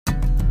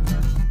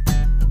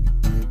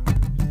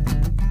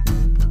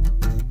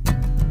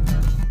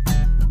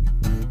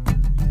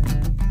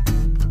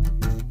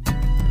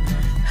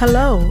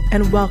Hello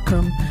and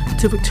welcome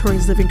to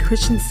Victorious Living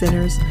Christian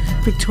Center's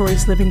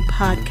Victorious Living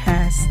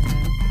Podcast.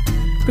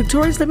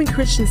 Victorious Living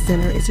Christian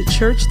Center is a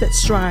church that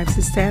strives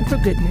to stand for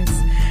goodness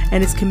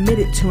and is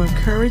committed to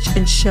encourage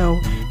and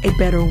show a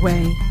better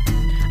way.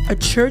 A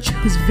church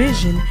whose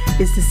vision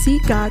is to see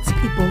God's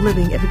people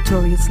living a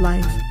victorious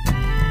life.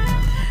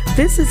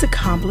 This is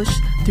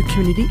accomplished through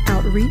community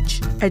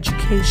outreach,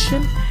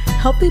 education,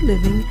 healthy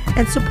living,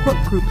 and support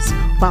groups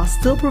while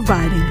still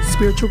providing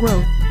spiritual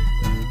growth.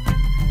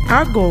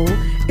 Our goal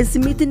is to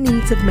meet the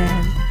needs of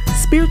man,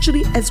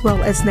 spiritually as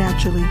well as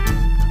naturally.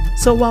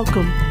 So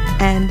welcome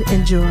and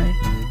enjoy.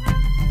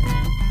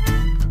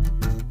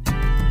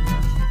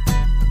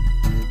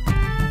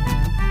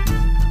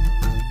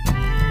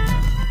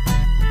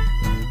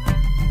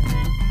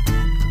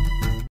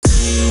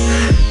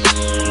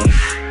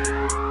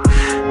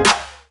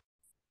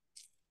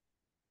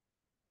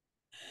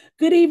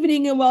 Good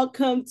evening and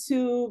welcome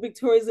to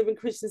Victorious Living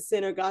Christian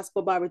Center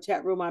Gospel Bible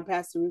Chat Room. I'm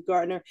Pastor Ruth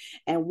Gardner,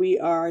 and we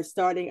are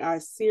starting our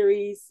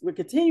series. We're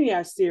continuing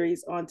our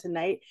series on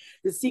tonight,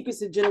 The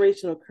Secrets of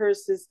Generational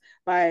Curses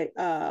by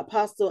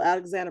Apostle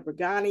Alexander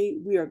Pagani.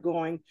 We are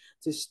going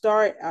to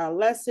start our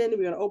lesson.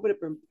 We're going to open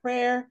up in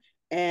prayer,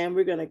 and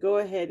we're going to go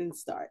ahead and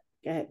start.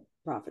 Go ahead,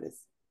 prophetess.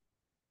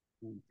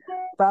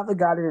 Father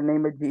God, in the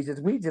name of Jesus,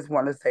 we just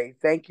want to say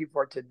thank you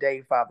for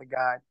today, Father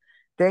God.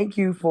 Thank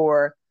you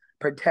for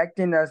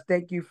protecting us.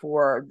 Thank you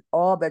for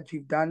all that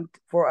you've done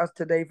for us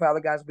today, Father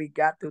God, as we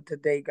got through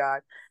today,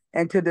 God.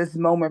 And to this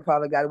moment,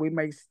 Father God, we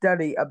may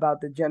study about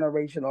the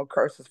generational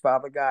curses,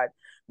 Father God.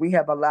 We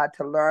have a lot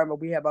to learn, but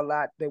we have a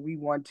lot that we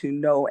want to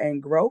know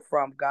and grow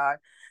from, God,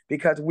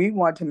 because we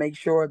want to make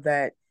sure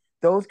that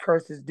those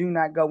curses do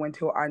not go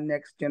into our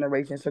next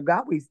generation. So,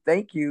 God, we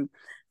thank you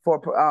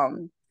for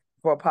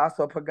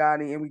Apostle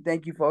Pagani, and we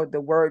thank you for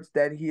the words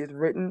that he has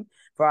written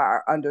for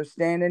our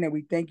understanding, and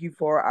we thank you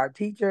for our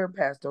teacher,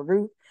 Pastor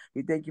Ruth.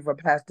 We thank you for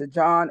Pastor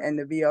John and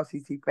the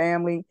VLCC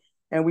family,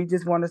 and we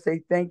just want to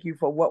say thank you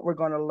for what we're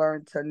going to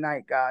learn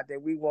tonight, God,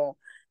 that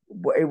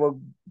it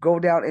will go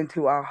down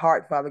into our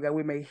heart, Father God.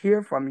 We may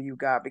hear from you,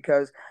 God,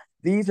 because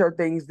these are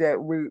things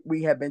that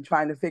we have been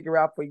trying to figure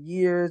out for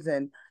years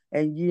and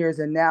years,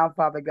 and now,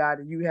 Father God,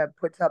 you have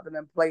put something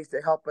in place to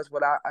help us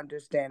with our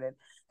understanding.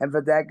 And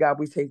for that, God,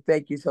 we say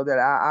thank you so that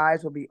our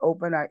eyes will be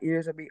open, our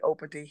ears will be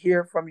open to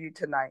hear from you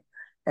tonight.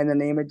 In the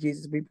name of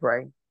Jesus, we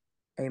pray.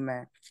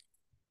 Amen.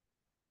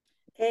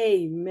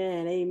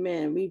 Amen.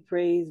 Amen. We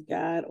praise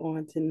God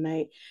on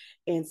tonight.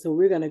 And so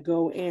we're going to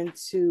go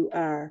into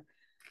our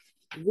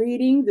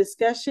reading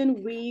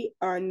discussion. We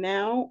are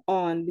now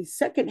on the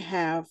second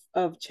half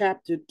of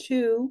chapter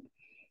 2,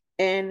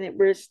 and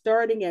we're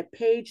starting at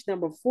page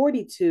number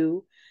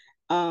 42.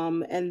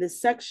 And the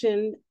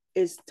section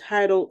is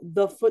titled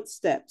The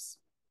Footsteps.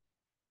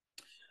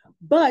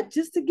 But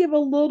just to give a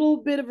little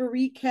bit of a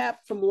recap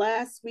from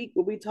last week,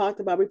 what we talked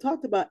about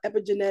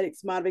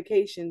epigenetics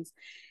modifications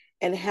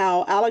and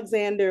how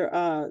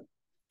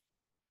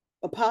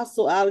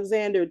Apostle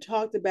Alexander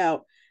talked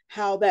about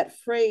how that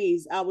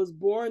phrase, I was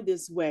born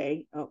this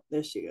way. Oh,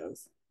 there she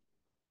goes.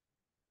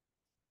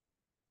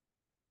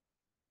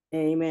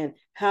 Amen.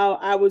 How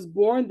I was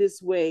born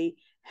this way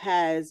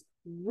has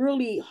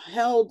really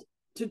held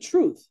to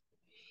truth.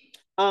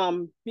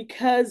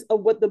 Because of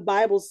what the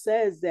Bible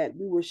says, that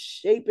we were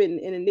shapen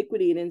in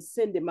iniquity and in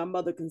sin that my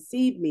mother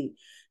conceived me.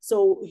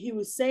 So he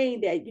was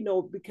saying that,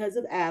 because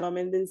of Adam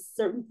and then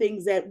certain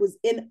things that was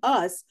in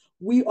us,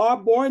 we are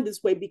born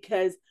this way,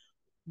 because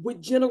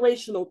with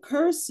generational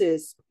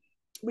curses,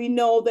 we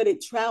know that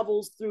it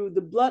travels through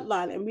the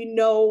bloodline, and we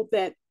know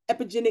that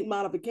epigenetic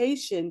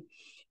modification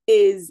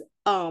is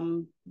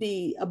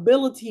the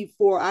ability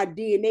for our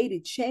DNA to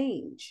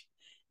change.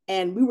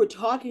 And we were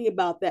talking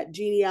about that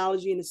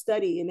genealogy in the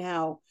study and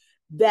how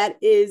that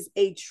is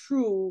a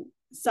true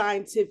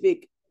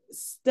scientific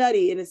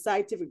study and a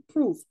scientific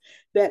proof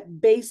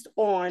that based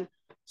on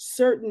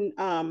certain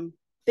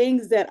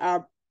things that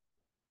are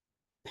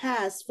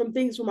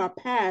things from our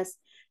past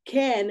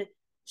can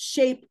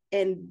shape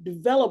and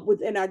develop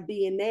within our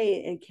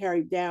DNA and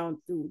carry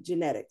down through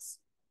genetics.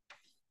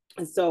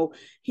 And so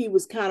he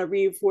was kind of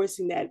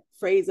reinforcing that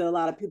phrase that a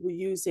lot of people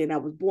use, saying I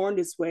was born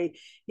this way.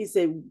 He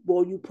said,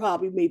 well,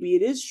 maybe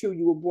it is true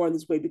you were born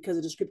this way because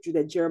of the scripture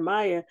that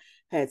Jeremiah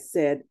had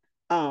said,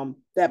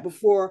 that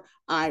before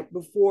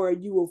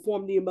you were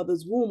formed in your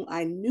mother's womb,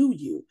 I knew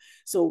you.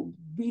 So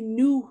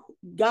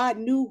God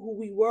knew who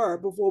we were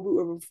before we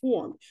were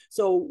formed.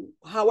 So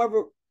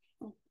however,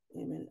 wait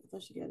a minute, I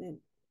thought she got in.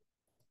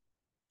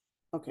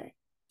 Okay.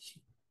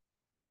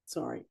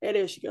 Sorry.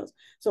 There she goes.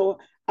 So,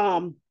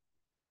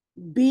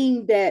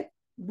 being that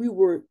we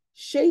were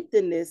shaped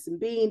in this and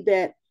being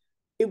that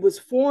it was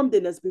formed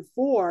in us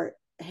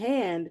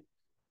beforehand,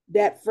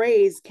 that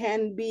phrase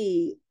can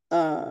be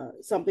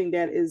something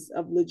that is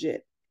of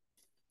legit.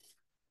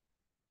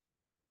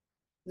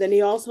 Then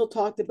he also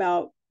talked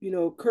about,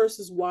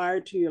 curses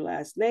wired to your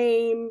last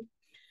name,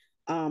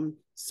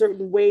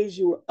 certain ways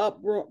you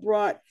were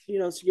brought,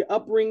 so your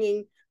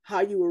upbringing, how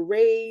you were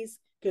raised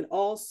can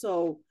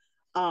also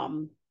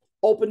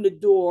open the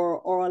door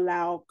or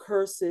allow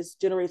curses,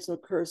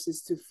 generational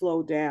curses, to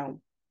flow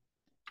down.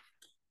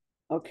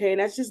 Okay,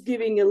 and that's just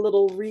giving a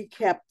little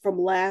recap from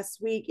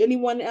last week.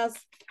 Anyone else?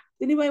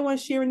 Did anybody want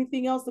to share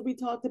anything else that we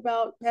talked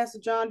about? Pastor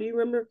John, do you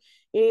remember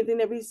anything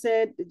that we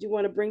said that you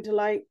want to bring to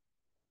light?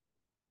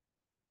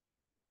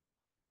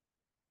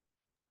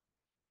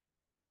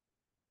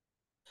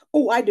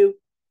 Oh, I do.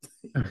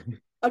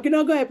 Okay,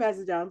 no, go ahead,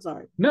 Pastor John. I'm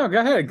sorry. No,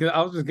 go ahead. 'Cause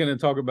I was just going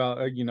to talk about,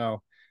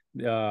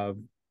 uh,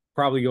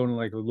 probably going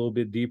like a little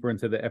bit deeper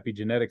into the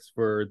epigenetics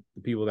for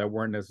the people that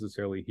weren't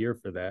necessarily here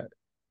for that.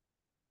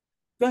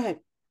 Go ahead.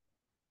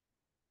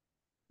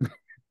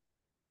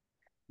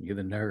 You're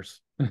the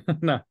nurse.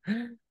 No.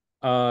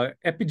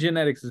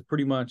 Epigenetics is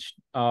pretty much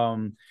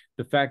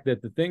the fact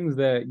that the things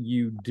that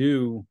you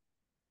do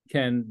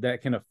can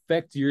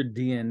affect your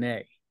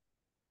DNA,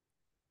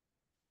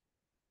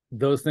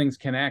 those things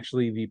can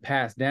actually be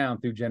passed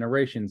down through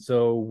generations.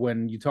 So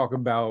when you talk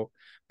about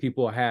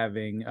people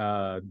having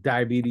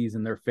diabetes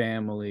in their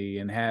family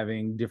and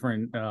having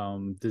different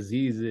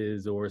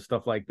diseases or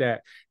stuff like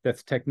that,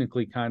 that's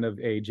technically kind of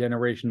a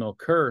generational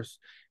curse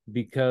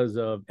because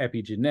of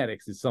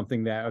epigenetics. It's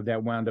something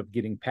that wound up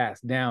getting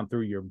passed down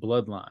through your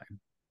bloodline.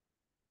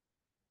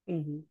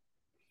 Mm-hmm.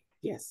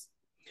 Yes.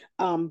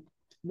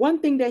 One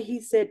thing that he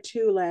said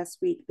too last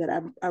week that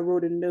I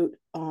wrote a note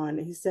on,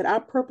 he said,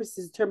 our purpose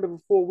is determined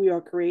before we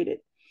are created.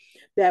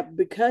 That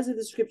because of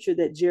the scripture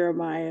that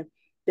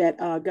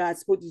God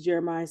spoke to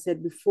Jeremiah,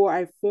 said, before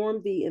I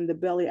formed thee in the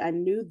belly, I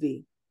knew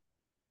thee.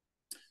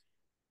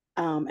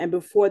 And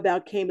before thou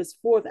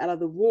camest forth out of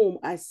the womb,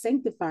 I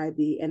sanctified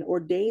thee and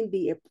ordained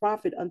thee a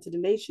prophet unto the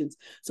nations.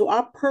 So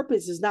our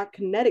purpose is not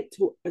connected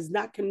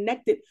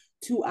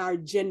to our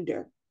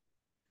gender.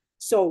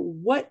 So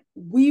what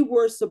we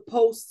were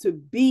supposed to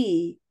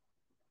be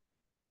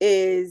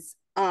is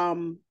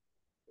who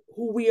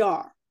we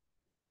are,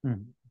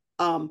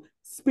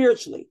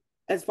 spiritually,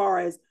 as far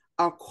as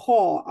our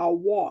call, our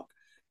walk.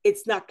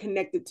 It's not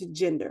connected to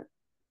gender.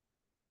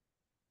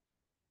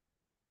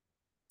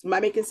 Am I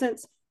making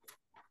sense?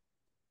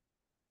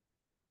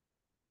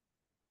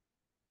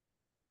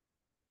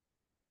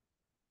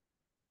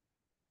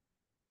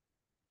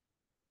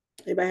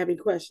 Anybody have any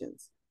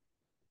questions?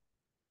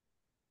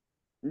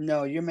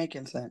 No, you're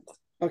making sense.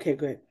 Okay,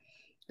 good.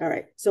 All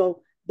right.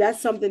 So that's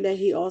something that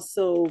he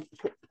also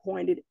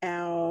pointed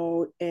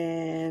out.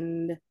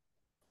 And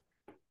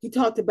he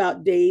talked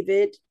about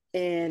David.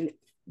 And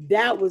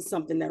that was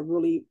something that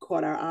really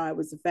caught our eye,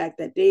 was the fact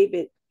that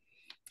David,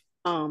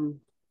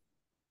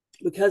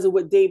 because of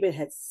what David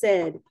had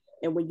said,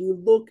 and when you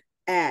look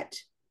at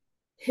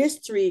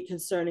history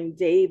concerning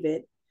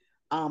David,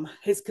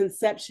 his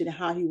conception,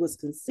 how he was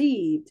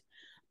conceived,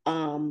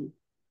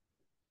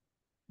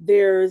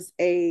 there's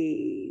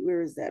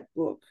where is that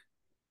book?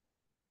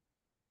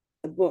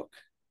 A book.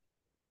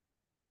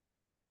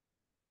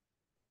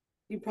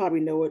 You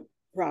probably know it,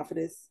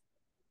 prophetess.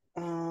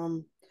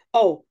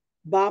 Oh,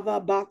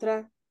 Bava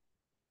Batra,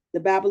 the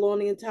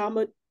Babylonian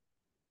Talmud.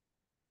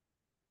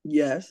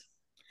 Yes.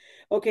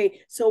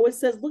 Okay, so it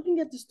says, looking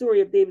at the story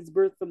of David's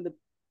birth from the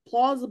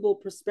plausible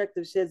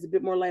perspective sheds a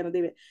bit more light on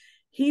David.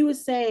 He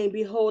was saying,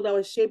 behold, I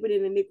was shapen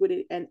in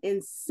iniquity, and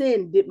in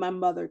sin did my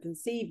mother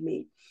conceive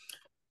me.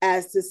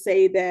 As to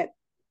say that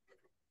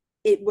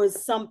it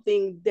was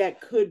something that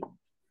could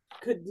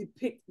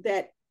depict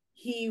that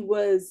he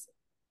was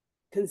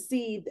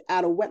conceived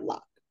out of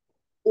wedlock,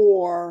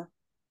 or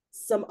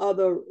some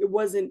other, it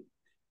wasn't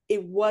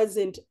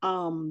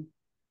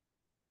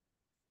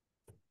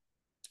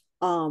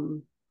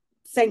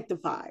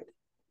sanctified,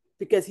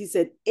 because he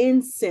said,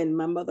 in sin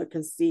my mother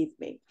conceived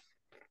me.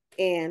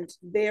 And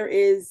there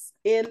is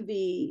in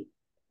the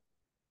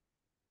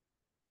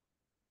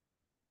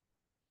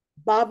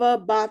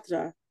Bava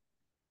Batra,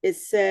 it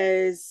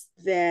says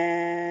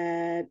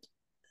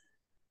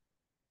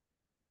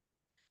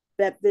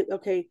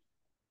okay,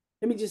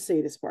 let me just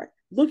say this part.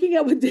 Looking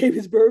at what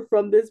David's birth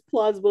from this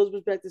plausible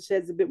perspective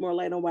sheds a bit more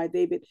light on why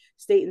David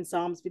stated in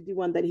Psalms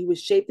 51 that he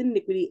was shaped in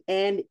iniquity,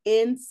 and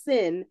in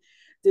sin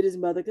did his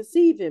mother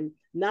conceive him,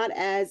 not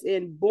as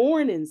in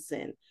born in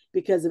sin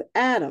because of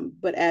Adam,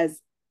 but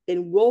as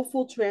in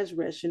willful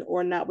transgression,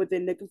 or not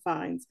within the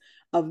confines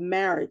of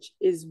marriage.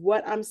 Is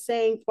what I'm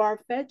saying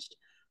far-fetched?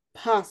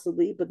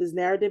 Possibly, but this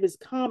narrative is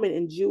common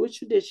in Jewish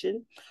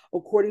tradition,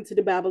 according to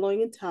the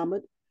Babylonian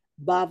Talmud,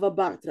 Bava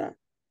Batra.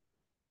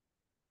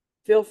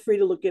 Feel free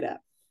to look it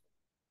up.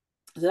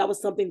 So that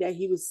was something that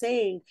he was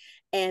saying.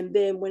 And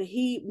then when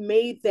he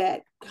made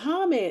that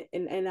comment,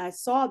 and I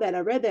saw that, I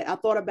read that, I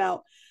thought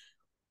about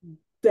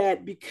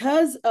that,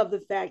 because of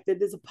the fact that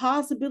there's a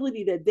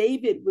possibility that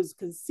David was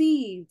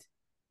conceived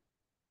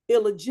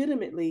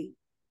illegitimately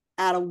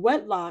out of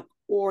wedlock,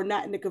 or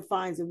not in the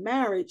confines of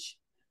marriage,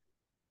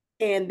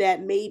 and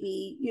that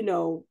maybe,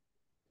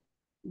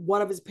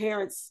 one of his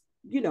parents,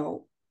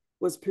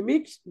 was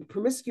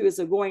promiscuous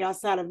or going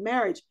outside of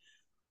marriage.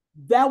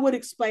 That would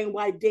explain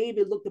why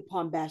David looked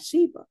upon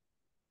Bathsheba.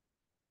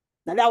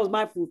 Now, that was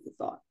my food for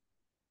thought,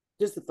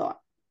 just a thought.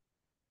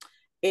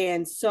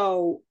 And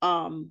so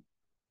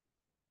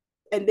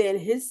And then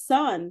his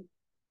son,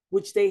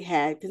 which they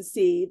had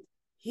conceived,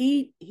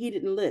 he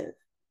didn't live.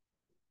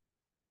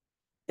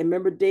 And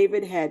remember,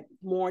 David had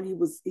mourned.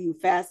 He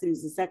fasted. He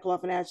was in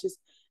sackcloth and ashes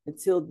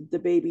until the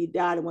baby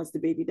died. And once the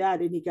baby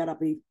died, then he got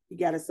up and he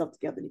got himself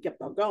together and he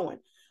kept on going.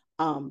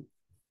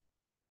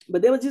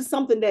 But there was just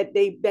something that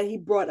he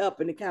brought up,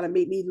 and it kind of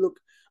made me look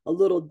a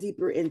little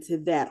deeper into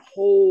that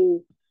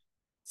whole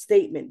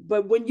statement.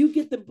 But when you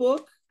get the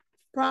book,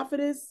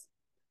 Prophetess,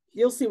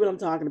 you'll see what I'm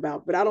talking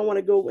about. But I don't want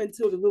to go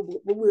into it.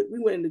 We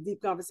went into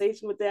deep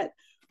conversation with that.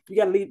 You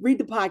got to read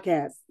the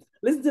podcast,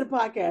 listen to the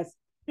podcast.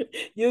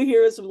 You'll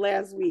hear us from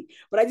last week.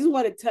 But I just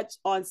want to touch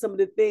on some of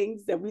the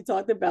things that we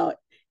talked about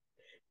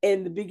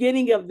in the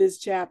beginning of this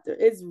chapter.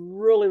 It's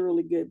really,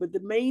 really good. But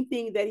the main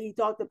thing that he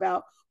talked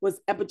about was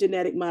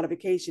epigenetic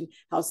modification,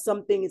 how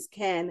some things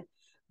can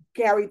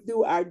carry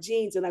through our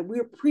genes, and like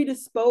we're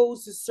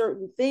predisposed to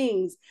certain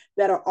things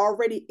that are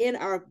already in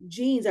our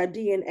genes, our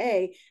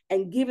DNA,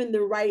 and given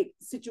the right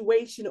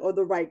situation or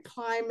the right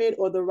climate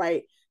or the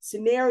right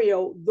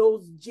scenario,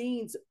 those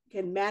genes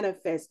can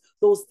manifest,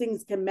 those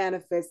things can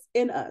manifest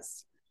in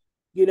us.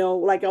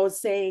 Like I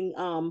was saying,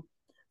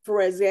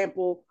 for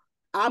example,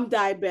 I'm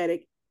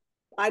diabetic.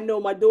 I know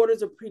my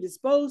daughters are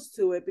predisposed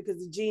to it because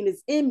the gene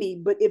is in me,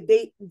 but if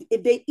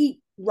they eat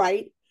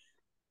right,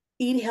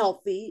 eat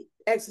healthy,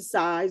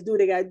 exercise, do what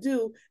they got to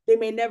do, they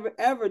may never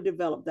ever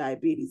develop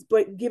diabetes.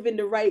 But given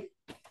the right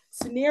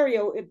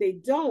scenario, if they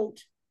don't,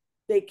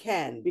 they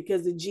can,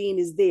 because the gene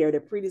is there. They're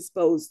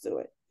predisposed to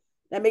it.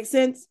 That makes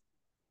sense?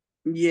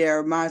 Yeah,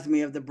 it reminds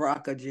me of the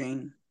BRCA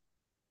gene.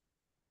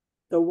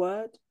 The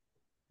what?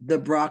 The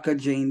BRCA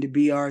gene, the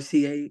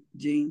BRCA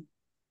gene.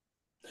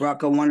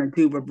 BRCA1 and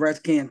 2, but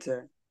breast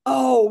cancer.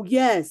 Oh,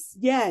 yes.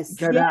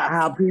 Because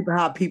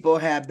how people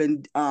have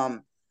been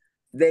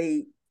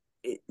they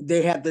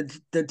have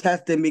the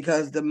testing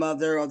because the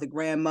mother or the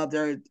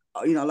grandmother,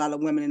 a lot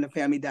of women in the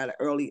family died at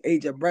early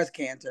age of breast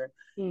cancer.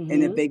 Mm-hmm.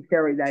 And if they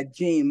carry that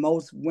gene,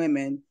 most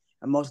women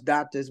and most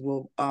doctors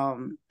will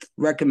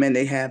recommend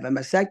they have a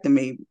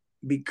mastectomy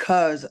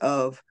because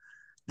of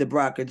the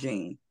BRCA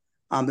gene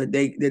that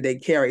they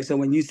carry. So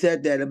when you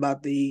said that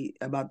about the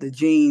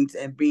genes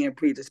and being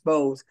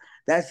predisposed,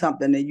 that's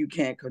something that you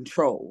can't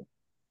control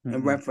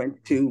in reference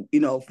to,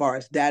 as far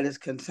as that is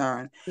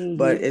concerned. Mm-hmm.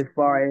 But as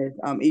far as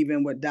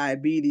even with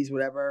diabetes,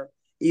 whatever,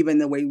 even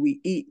the way we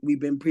eat, we've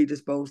been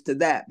predisposed to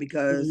that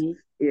because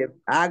if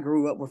I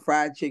grew up with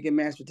fried chicken,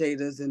 mashed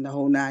potatoes, and the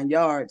whole 9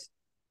 yards,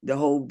 the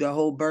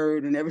whole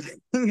bird and everything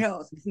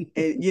else,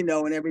 and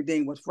and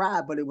everything was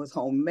fried, but it was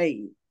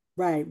homemade.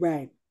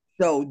 Right.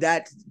 So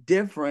that's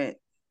different.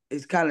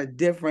 It's kind of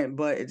different,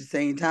 but at the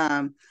same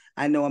time,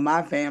 I know in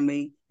my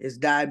family it's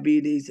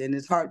diabetes and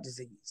it's heart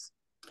disease.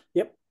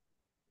 Yep.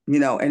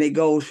 And it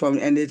goes from,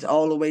 and it's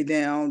all the way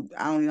down.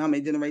 I don't know how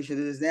many generations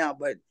it is now,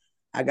 but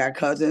I got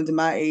cousins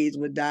my age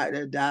with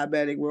they're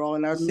diabetic. We're all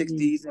in our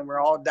 60s and we're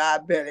all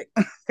diabetic,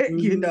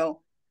 even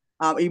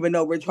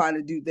though we're trying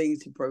to do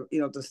things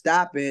to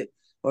stop it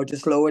or to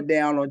slow it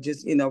down or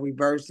just,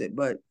 reverse it.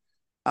 But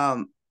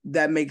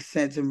that makes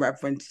sense in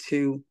reference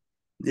to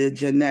the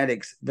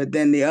genetics. But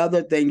then the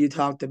other thing you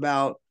talked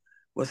about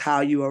was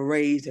how you were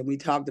raised, and we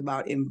talked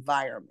about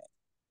environment,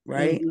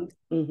 right?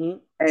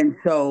 And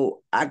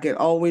so I can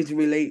always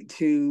relate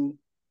to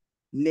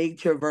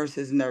nature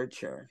versus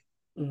nurture.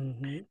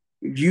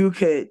 You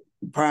could,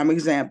 prime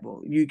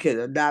example, you could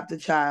adopt a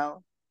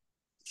child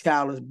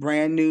is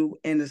brand new,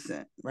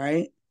 innocent,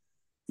 right?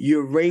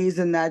 You're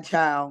raising that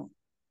child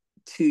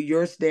to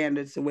your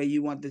standards, the way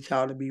you want the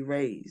child to be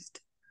raised.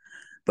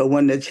 But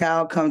when the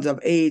child comes of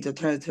age or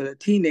turns to a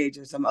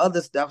teenager, some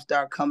other stuff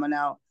start coming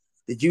out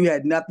that you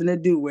had nothing to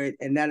do with,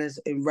 and that is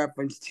in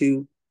reference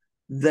to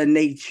the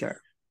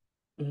nature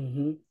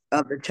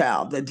of the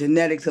child, the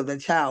genetics of the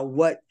child.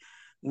 What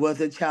was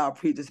the child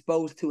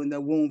predisposed to in the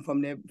womb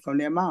from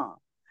their mom?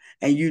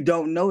 And you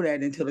don't know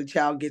that until the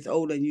child gets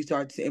older, and you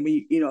start to, and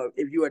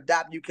if you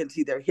adopt, you can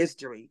see their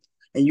history,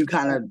 and you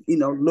kind of,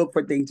 look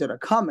for things that are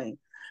coming.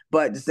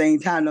 But at the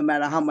same time, no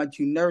matter how much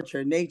you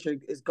nurture, nature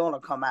is going to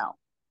come out.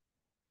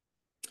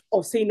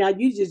 Oh, see, now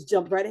you just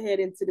jumped right ahead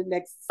into the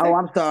next segment. Oh,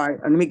 I'm sorry.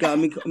 Let me go. Let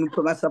me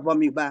put myself on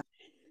mute. Bye.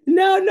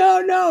 No.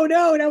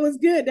 That was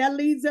good. That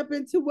leads up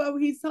into what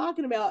he's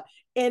talking about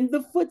and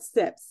the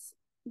footsteps.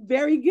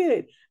 Very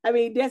good. I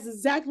mean, that's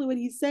exactly what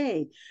he's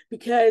saying,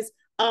 because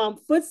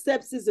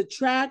footsteps is a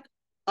track,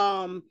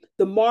 the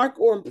mark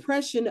or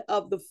impression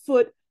of the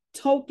foot,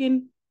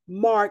 token,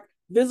 mark,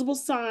 visible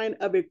sign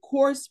of a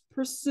course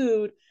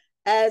pursued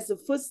as the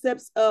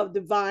footsteps of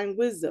divine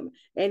wisdom.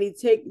 And he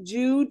take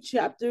Jude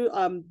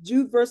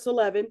verse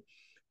 11.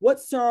 What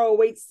sorrow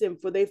awaits them,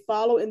 for they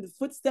follow in the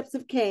footsteps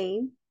of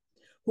Cain,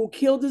 who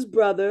killed his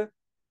brother.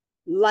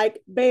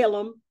 Like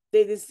Balaam,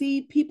 they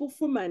deceived people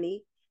for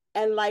money,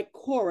 and like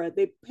Korah,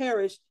 they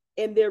perished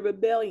in their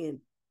rebellion.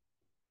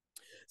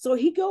 So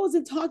he goes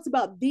and talks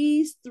about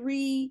these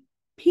three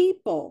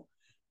people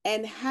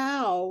and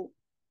how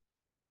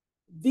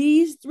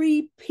these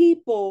three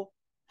people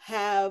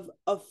have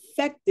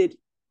affected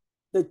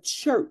the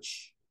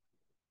church,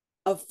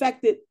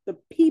 affected the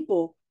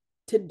people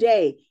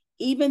today,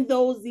 even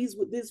though this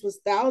was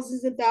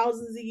thousands and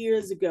thousands of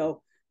years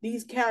ago,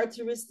 these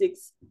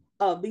characteristics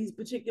of these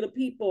particular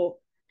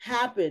people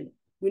happen.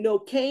 We know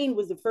Cain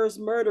was the first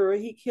murderer.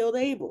 He killed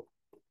Abel.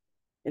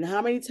 And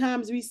how many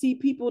times we see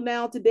people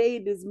now today,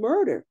 this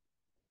murder.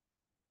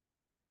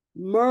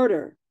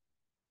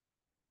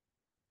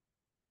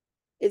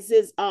 It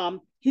says,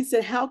 he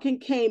said, how can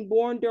Cain,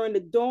 born during the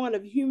dawn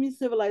of human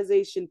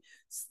civilization,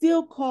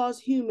 still cause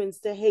humans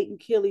to hate and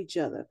kill each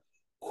other?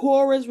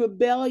 Korah's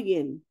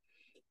rebellion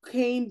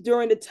came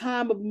during the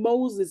time of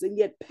Moses, and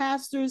yet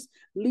pastors,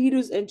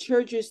 leaders, and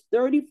churches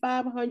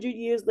 3,500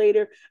 years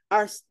later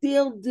are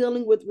still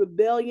dealing with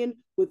rebellion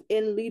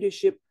within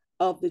leadership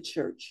of the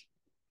church.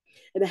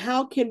 And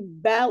how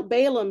can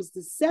Balaam's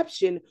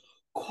deception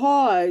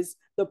cause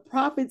the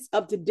prophets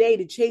of today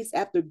to chase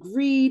after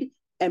greed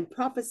and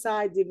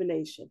prophesy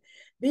divination?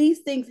 These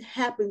things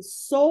happened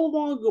so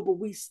long ago, but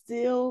we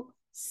still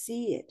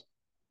see it.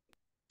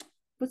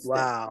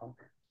 Wow.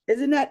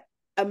 Isn't that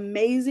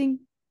amazing?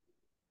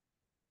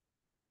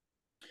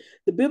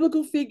 The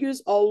biblical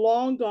figures are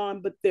long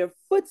gone, but their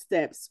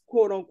footsteps,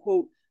 quote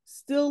unquote,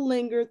 still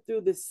linger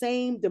through the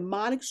same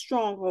demonic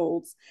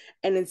strongholds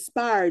and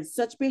inspired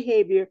such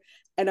behavior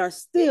and are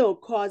still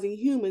causing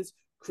humans,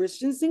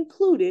 Christians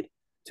included,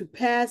 to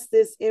pass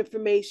this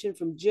information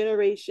from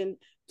generation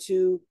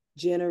to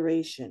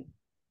generation.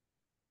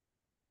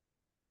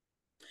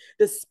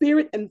 The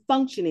spirit and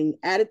functioning,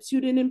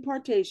 attitude and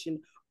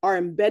impartation are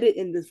embedded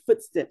in the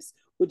footsteps,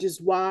 which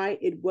is why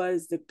it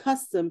was the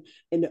custom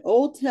in the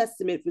Old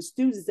Testament for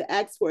students to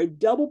ask for a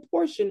double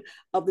portion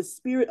of the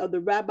spirit of the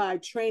rabbi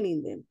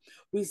training them.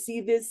 We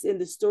see this in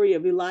the story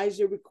of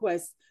Elijah's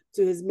request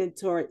to his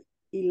mentor,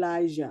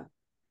 Elijah.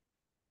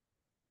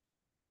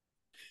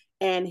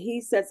 And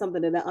he said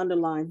something that I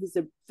underlined. He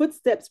said,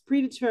 footsteps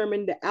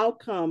predetermine the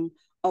outcome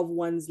of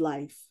one's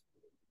life.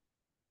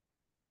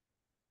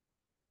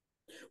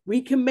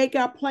 We can make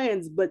our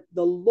plans, but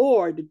the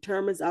Lord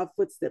determines our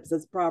footsteps,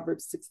 as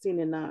Proverbs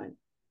 16:9.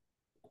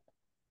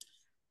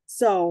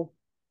 So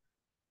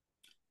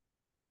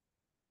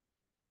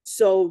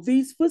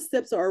these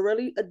footsteps are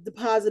already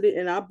deposited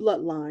in our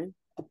bloodline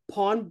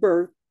upon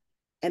birth,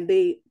 and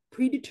they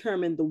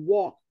predetermine the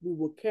walk we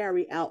will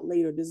carry out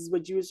later. This is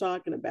what you were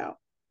talking about.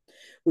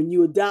 When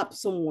you adopt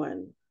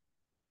someone,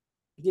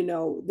 you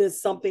know,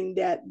 there's something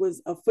that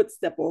was a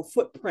footstep or a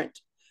footprint,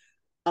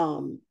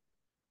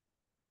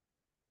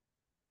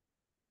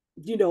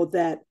 you know,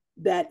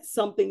 that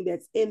something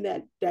that's in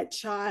that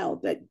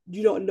child that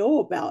you don't know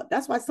about.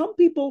 That's why some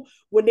people,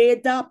 when they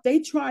adopt, they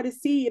try to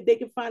see if they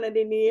can find out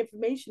any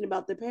information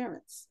about their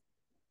parents.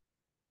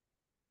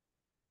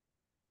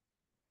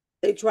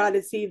 They try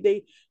to see if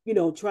they, you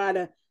know, try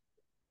to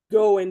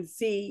go and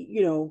see,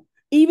 you know,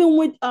 even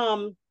with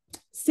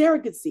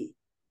surrogacy,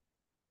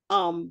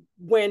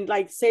 when,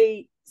 like,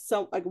 say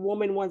some, like, a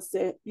woman wants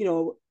to, you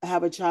know,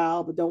 have a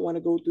child but don't want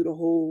to go through the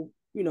whole,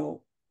 you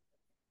know,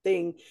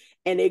 thing,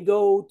 and they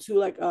go to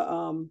like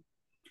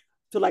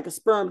a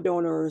sperm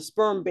donor or a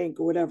sperm bank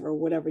or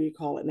whatever you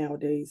call it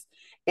nowadays,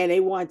 and they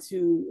want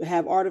to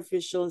have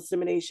artificial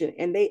insemination,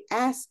 and they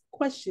ask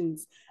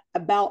questions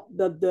about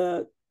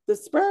the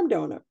sperm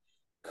donor,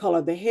 color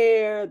of the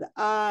hair, the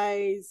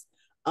eyes,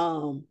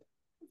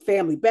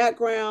 family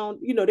background.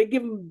 You know, they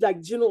give them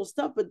like general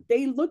stuff, but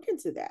they look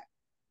into that.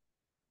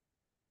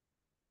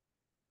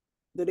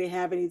 Do they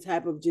have any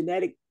type of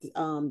genetic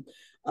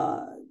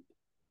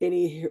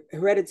any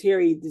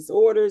hereditary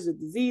disorders or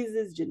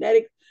diseases,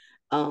 genetic,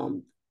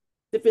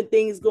 different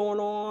things going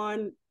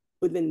on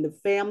within the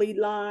family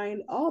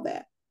line, all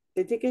that.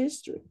 They take a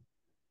history.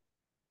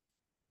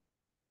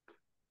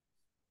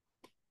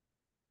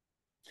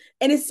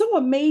 And it's so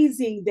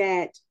amazing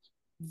that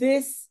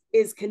this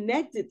is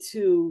connected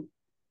to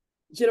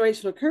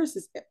generational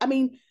curses. I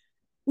mean,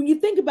 when you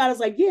think about it,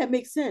 it's like, yeah, it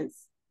makes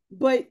sense.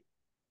 But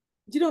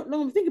you don't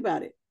know think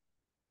about it.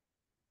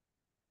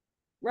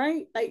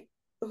 Right? Like,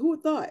 who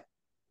thought?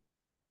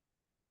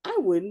 I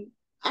wouldn't.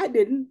 I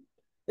didn't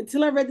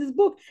until I read this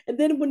book. And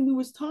then when we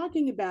was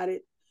talking about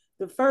it,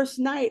 the first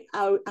night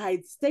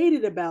I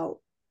stated about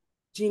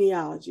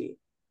genealogy.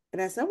 And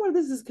I said, well,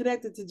 this is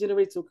connected to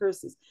generational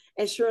curses.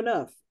 And sure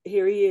enough,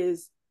 here he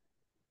is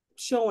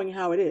showing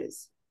how it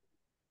is.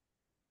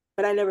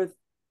 But I never,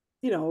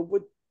 you know,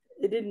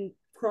 it didn't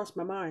cross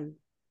my mind.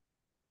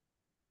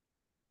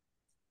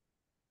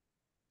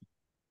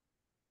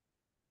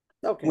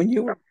 Okay.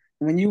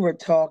 When you were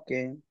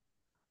talking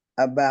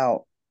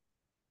about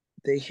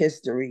the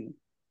history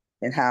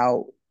and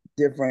how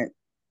different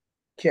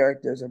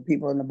characters or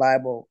people in the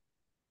Bible,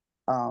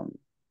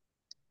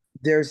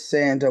 their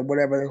sins or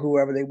whatever,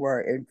 whoever they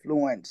were,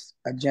 influenced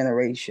a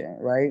generation,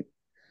 right?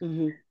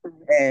 Mm-hmm.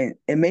 And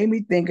it made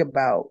me think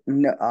about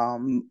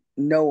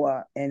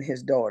Noah and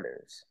his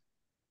daughters.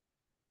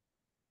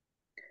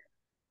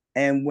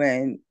 And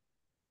when,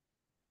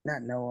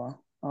 not Noah,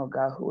 oh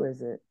God, who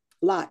is it?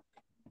 Lot.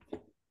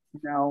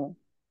 No,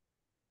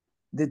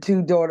 the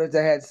two daughters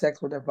that had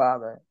sex with their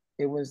father.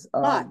 It was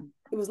Lot.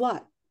 It was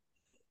Lot.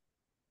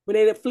 When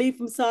they flee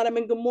from Sodom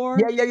and Gomorrah.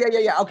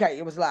 Yeah. Okay,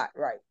 it was Lot,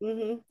 right?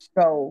 Mm-hmm.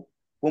 So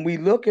when we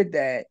look at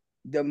that,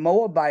 the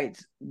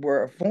Moabites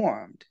were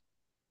formed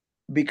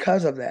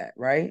because of that,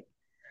 right?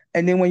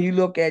 And then when you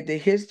look at the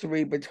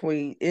history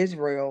between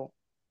Israel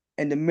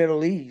and the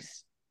Middle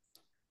East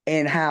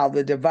and how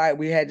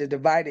we had the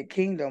divided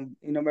kingdom,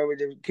 remember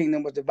the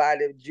kingdom was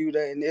divided,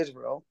 Judah and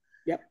Israel.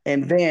 Yep.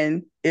 And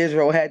then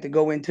Israel had to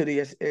go into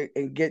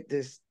and get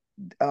this.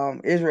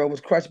 Israel was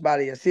crushed by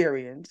the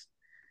Assyrians,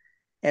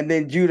 and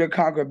then Judah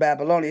conquered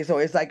Babylonia. So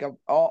it's like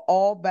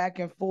all back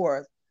and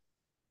forth.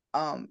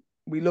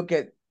 We look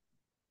at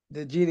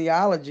the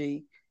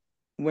genealogy.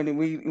 When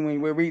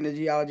we're reading the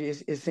genealogy,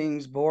 it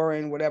seems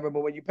boring, whatever.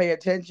 But when you pay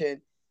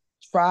attention,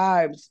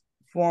 tribes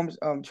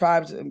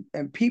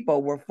and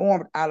people were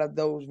formed out of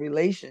those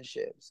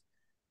relationships,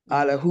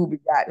 out of who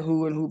begat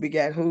who and who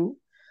begat who.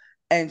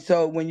 And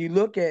so when you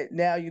look at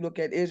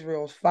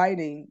Israel's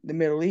fighting the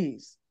Middle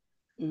East,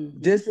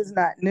 this is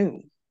not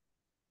new.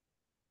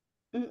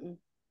 Mm-mm.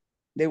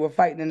 They were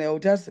fighting in the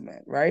Old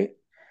Testament, right?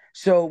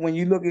 So when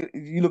you look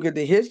at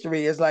the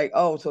history, it's like,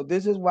 oh, so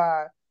this is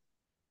why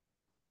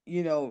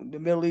the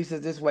Middle East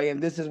is this way,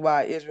 and this is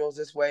why Israel's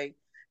this way,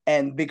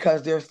 and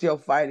because they're still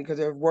fighting, because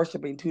they're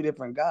worshiping two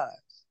different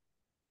gods.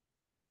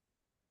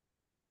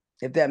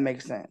 If that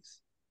makes sense.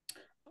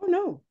 Oh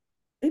no,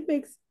 it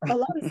makes a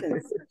lot of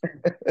sense.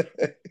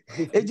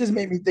 It just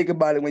made me think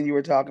about it when you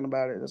were talking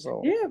about it. That's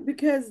all. Yeah,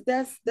 because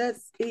that's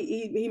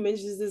he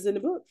mentions this in the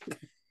book.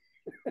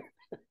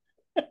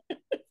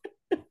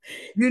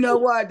 You know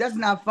what? That's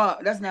not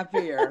fun. That's not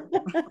fair.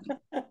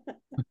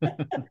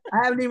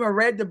 I haven't even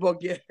read the book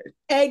yet.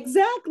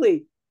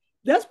 Exactly.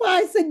 That's why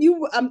I said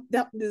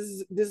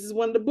this is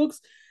one of the books.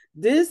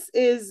 This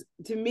is,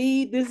 to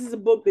me, this is a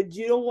book that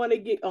you don't want to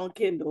get on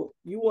Kindle.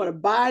 You want to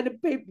buy the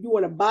paper, you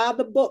want to buy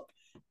the book,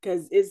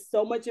 because it's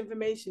so much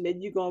information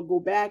that you're gonna go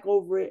back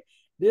over it.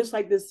 Just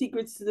like the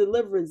Secrets to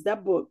Deliverance,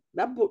 that book,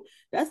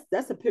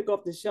 that's a pick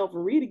off the shelf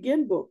and read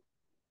again book.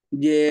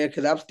 Yeah,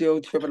 because I'm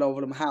still tripping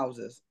over them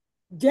houses.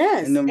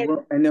 Yes. And them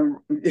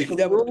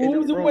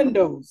rooms and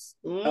windows.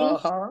 Mm-hmm.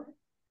 Uh-huh.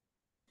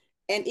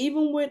 And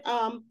even with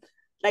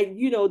like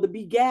the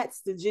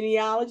begats, the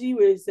genealogy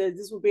where it says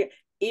this will be,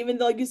 even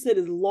though like you said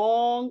is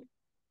long,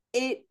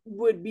 it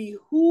would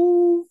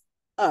behoove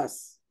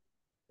us,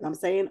 and I'm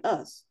saying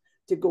us,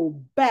 to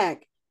go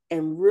back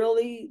and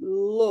really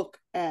look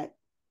at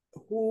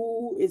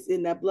who is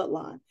in that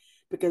bloodline,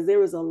 because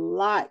there is a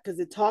lot, because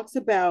it talks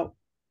about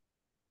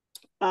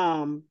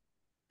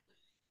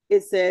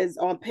it says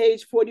on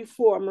page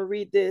 44, I'm gonna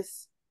read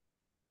this.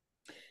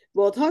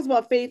 Well, it talks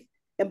about faith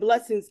and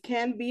blessings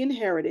can be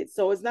inherited.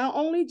 So it's not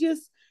only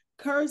just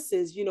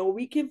curses,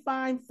 we can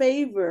find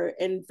favor,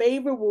 and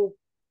favor will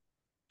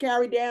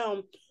carry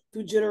down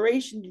through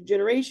generation to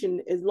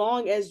generation as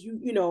long as you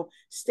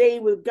stay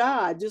with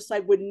God, just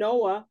like with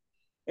Noah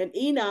and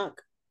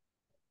Enoch.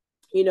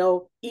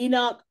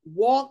 Enoch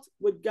walked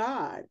with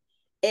God,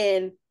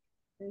 and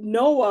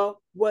Noah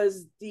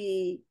was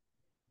the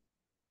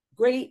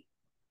great,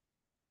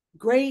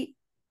 great,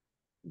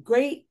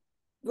 great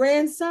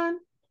grandson.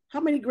 How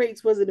many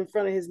greats was it in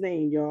front of his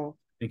name, y'all?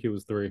 I think it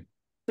was 3.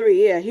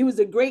 3, yeah. He was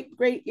a great,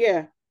 great,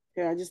 yeah.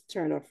 Yeah, I just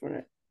turned off from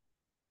it.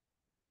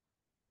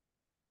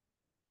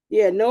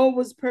 Yeah, Noah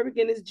was perfect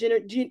in his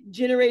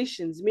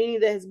generations,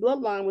 meaning that his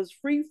bloodline was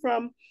free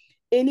from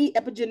any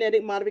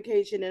epigenetic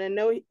modification. And I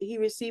know he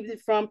received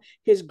it from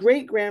his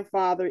great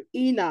grandfather,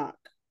 Enoch.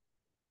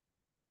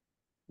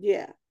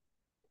 Yeah,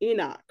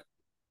 Enoch.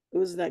 It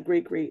was not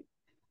great.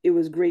 It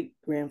was great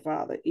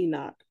grandfather,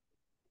 Enoch.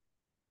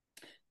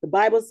 The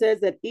Bible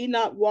says that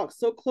Enoch walked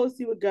so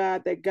closely with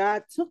God that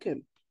God took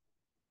him.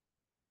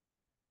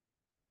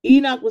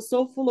 Enoch was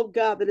so full of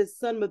God that his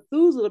son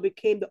Methuselah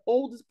became the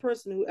oldest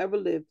person who ever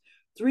lived.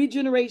 3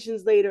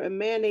 generations later, a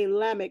man named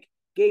Lamech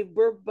gave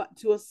birth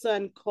to a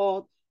son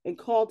called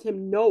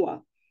him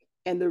Noah,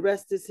 and the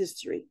rest is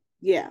history.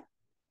 Yeah.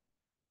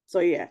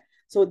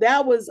 So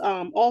that was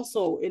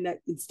also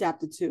it's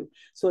chapter 2.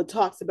 So it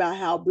talks about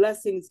how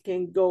blessings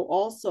can go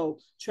also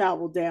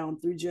travel down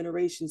through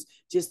generations,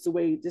 just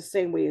the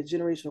same way as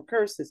generational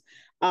curses.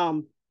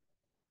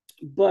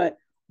 But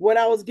what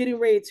I was getting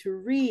ready to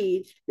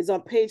read is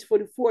on page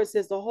 44. It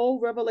says the whole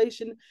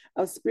revelation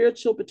of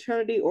spiritual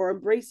paternity, or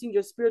embracing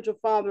your spiritual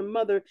father and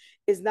mother,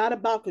 is not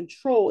about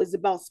control. It's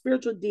about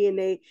spiritual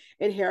DNA,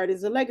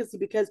 inheritance, and legacy.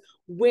 Because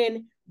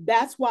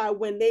that's why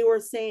when they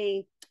were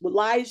saying with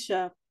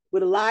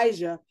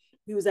Elijah,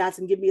 he was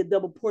asking, give me a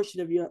double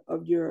portion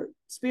of your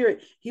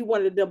spirit. He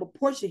wanted a double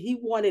portion. He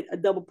wanted a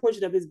double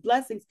portion of his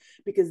blessings,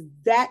 because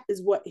that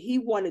is what he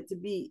wanted to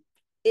be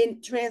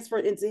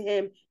transferred into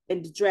him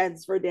and to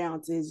transfer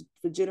down to his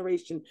for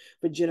generation.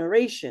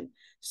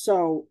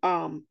 So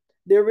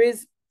there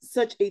is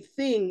such a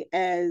thing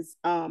as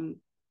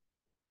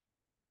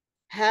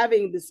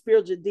having the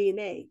spiritual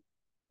DNA,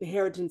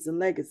 inheritance, and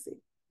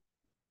legacy.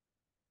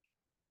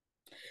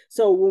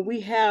 So when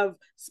we have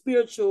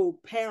spiritual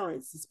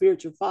parents,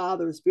 spiritual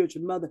father,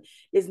 spiritual mother,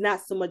 it's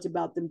not so much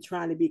about them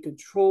trying to be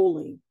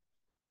controlling,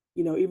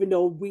 even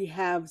though we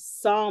have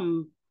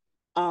some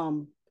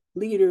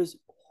leaders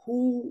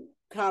who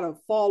kind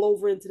of fall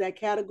over into that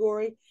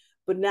category.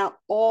 But now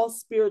all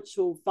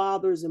spiritual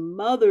fathers and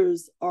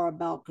mothers are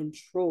about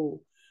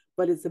control,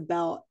 but it's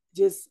about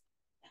just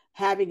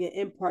having an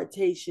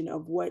impartation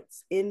of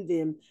what's in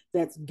them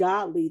that's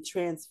godly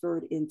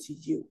transferred into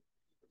you.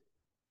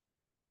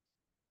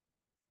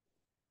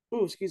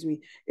 Oh, excuse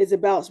me. It's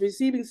about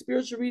receiving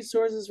spiritual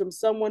resources from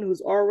someone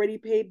who's already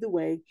paved the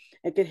way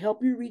and can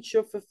help you reach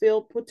your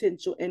fulfilled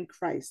potential in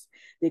Christ.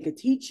 They can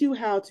teach you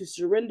how to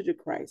surrender to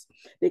Christ.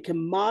 They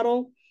can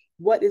model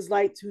what it's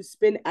like to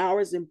spend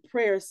hours in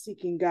prayer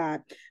seeking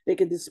God. They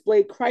can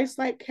display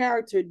Christ-like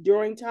character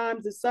during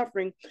times of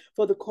suffering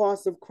for the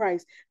cause of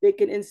Christ. They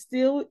can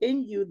instill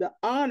in you the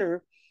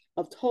honor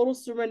of total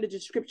surrender to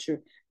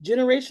Scripture.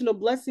 Generational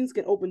blessings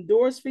can open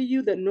doors for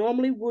you that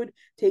normally would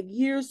take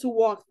years to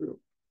walk through.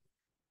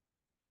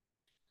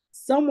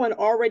 Someone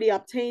already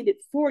obtained it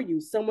for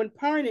you. Someone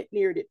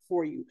pioneered it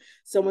for you.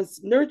 Someone's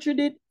nurtured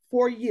it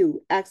for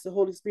you. Ask the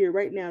Holy Spirit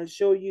right now to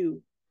show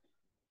you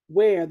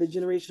where the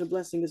generational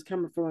blessing is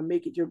coming from and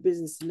make it your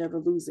business to never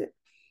lose it.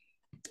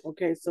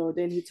 Okay, so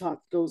then he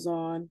goes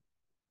on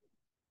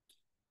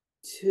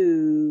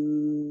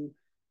to,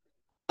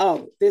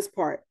 this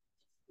part.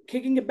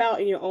 Kicking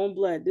about in your own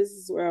blood. This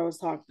is where I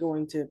was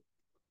going to.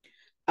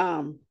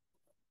 Let me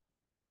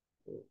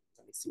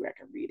see where I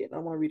can read it. I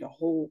want to read the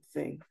whole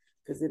thing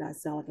because then I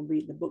sound like I'm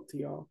reading the book to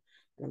y'all.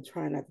 And I'm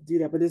trying not to do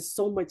that. But there's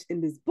so much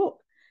in this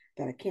book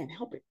that I can't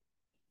help it.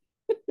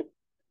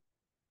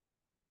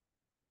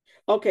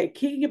 Okay,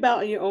 kicking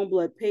about in your own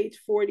blood,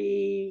 page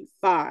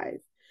 45.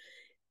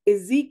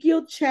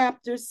 Ezekiel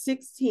chapter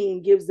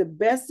 16 gives the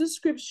best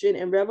description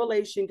and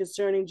revelation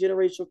concerning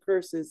generational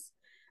curses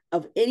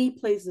of any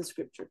place in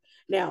scripture.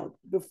 Now,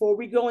 before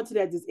we go into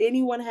that, does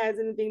anyone has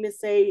anything to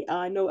say?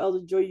 I know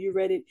Elder Joy, you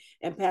read it,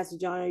 and Pastor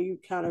John, you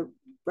kind of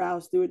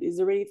browsed through it. Is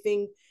there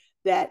anything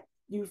that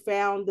you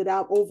found that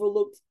I've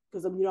overlooked?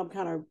 Because I'm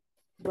kind of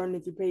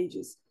burning through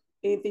pages.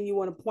 Anything you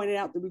want to point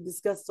out that we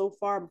discussed so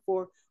far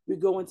before we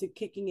go into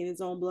kicking in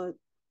his own blood?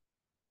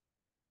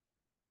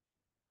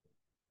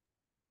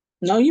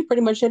 No, you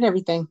pretty much did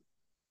everything.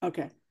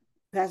 Okay.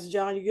 Pastor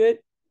John, you good?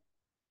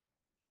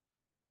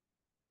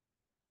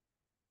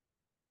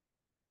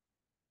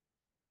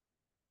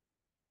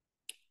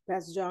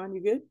 Pastor John,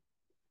 you good?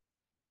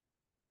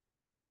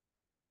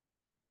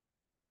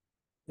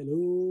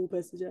 Hello,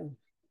 Pastor John.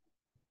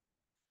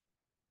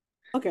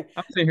 Okay.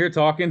 I'm sitting here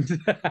talking.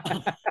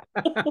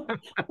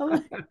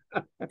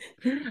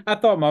 I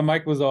thought my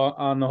mic was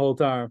on the whole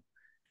time.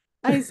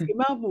 I didn't see your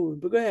mouth moving,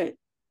 but go ahead.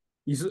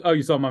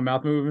 You saw my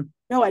mouth moving?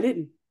 No, I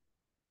didn't.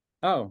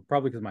 Oh,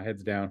 probably because my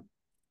head's down.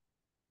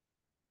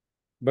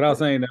 But I was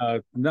saying,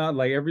 not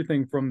like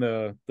everything from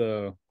the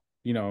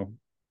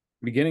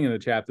beginning of the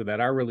chapter that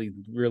I really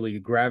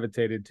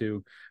gravitated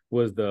to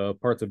was the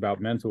parts about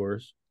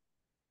mentors.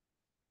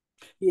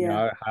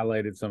 Yeah. I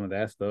highlighted some of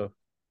that stuff.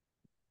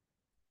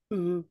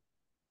 Mm-hmm.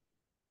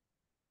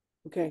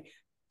 Okay.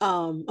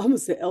 I'm gonna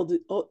say Elder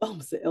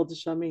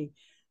Shamin.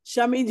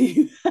 Shamin, do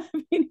you have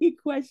any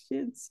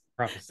questions?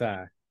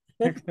 Prophesy.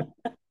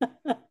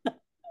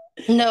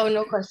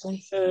 No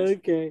questions.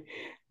 Okay.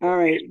 All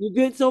right. You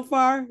good so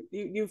far?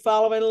 You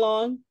following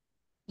along?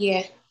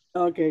 Yeah.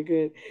 Okay,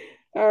 good.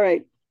 All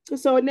right.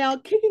 So now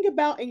kicking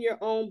about in your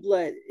own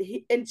blood.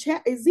 In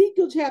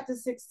Ezekiel chapter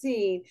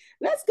 16,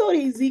 let's go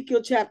to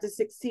Ezekiel chapter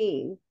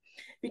 16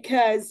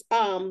 because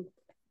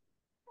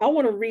I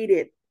want to read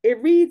it.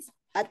 It reads,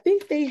 I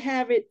think they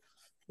have it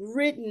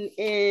written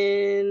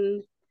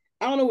in,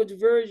 I don't know which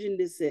version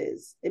this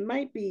is. It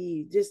might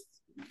be just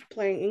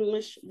plain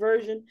English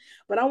version,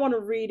 but I want to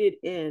read it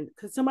in.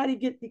 Could somebody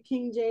get the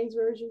King James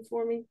version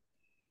for me?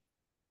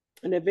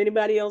 And if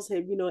anybody else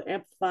have,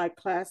 Amplified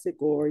Classic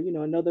or,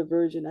 another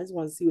version, I just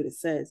want to see what it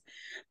says.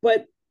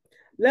 But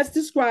let's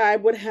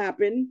describe what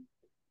happened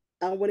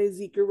when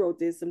Ezekiel wrote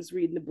this. I'm just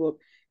reading the book.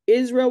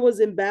 Israel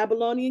was in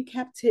Babylonian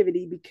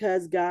captivity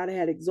because God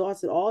had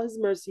exhausted all his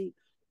mercy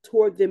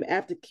toward them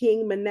after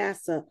King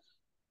Manasseh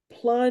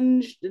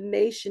plunged the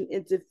nation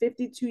into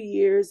 52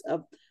 years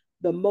of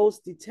the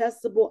most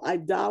detestable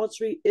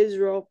idolatry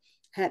Israel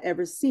had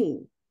ever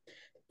seen.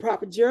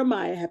 Prophet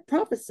Jeremiah had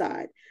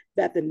prophesied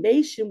that the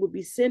nation would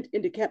be sent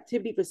into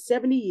captivity for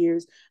 70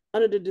 years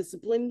under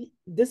the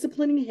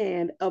disciplining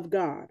hand of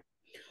God.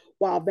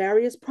 While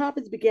various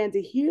prophets began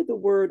to hear the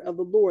word of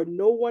the Lord,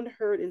 no one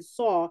heard and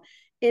saw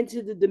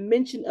into the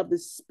dimension of the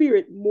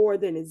spirit more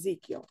than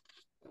Ezekiel.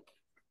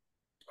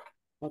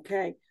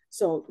 Okay,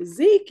 so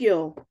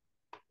Ezekiel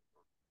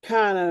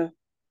kind of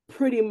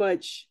pretty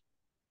much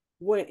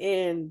went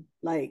in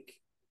like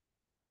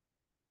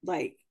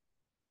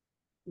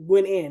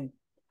went in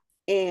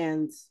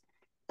and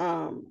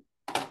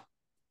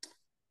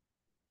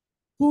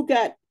who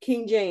got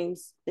King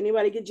James?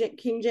 Anybody get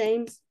King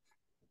James?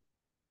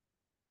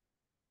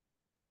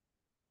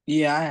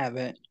 Yeah, I have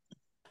it.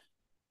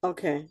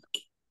 Okay.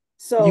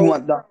 So you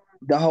want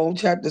the whole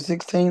chapter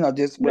 16 or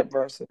just what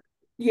verses?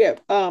 Yeah,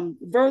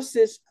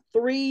 verses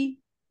 3.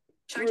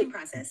 Charging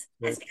process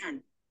has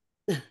begun.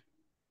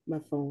 My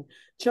phone.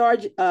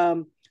 Charge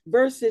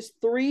verses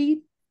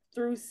 3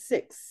 through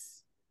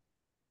 6.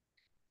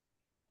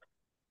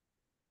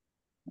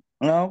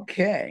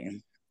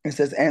 Okay. It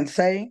says, and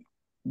say,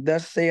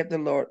 thus saith the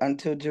Lord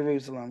unto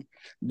Jerusalem,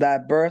 thy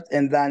birth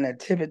and thy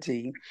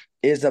nativity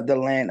is of the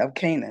land of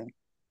Canaan.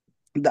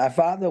 Thy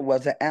father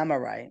was an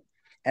Amorite,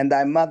 and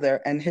thy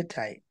mother an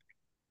Hittite.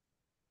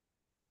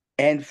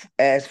 And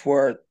as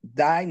for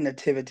thy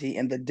nativity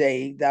in the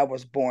day thou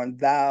was born,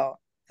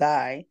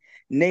 thy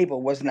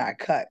navel was not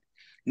cut,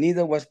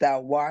 neither was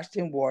thou washed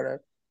in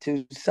water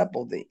to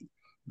supple thee.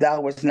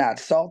 Thou was not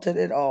salted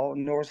at all,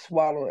 nor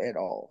swallowed at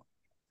all.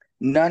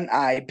 None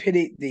I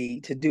pitied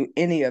thee to do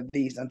any of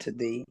these unto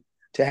thee,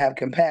 to have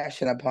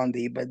compassion upon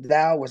thee, but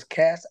thou was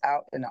cast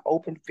out in an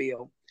open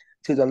field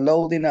to the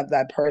loathing of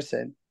thy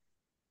person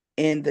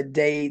in the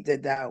day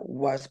that thou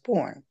wast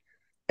born.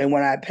 And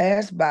when I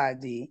passed by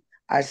thee,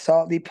 I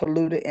saw thee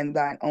polluted in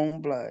thine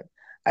own blood.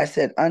 I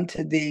said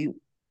unto thee,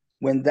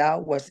 when thou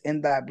wast in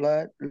thy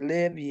blood,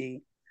 live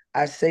ye.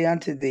 I say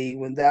unto thee,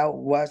 when thou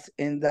wast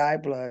in thy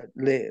blood,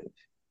 live.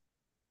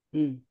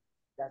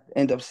 That's the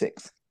end of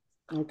 6.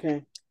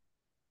 Okay.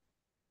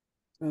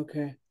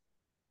 Okay.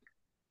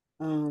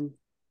 All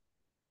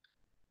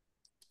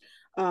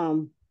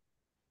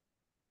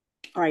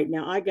right,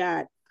 now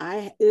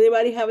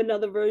anybody have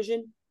another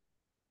version?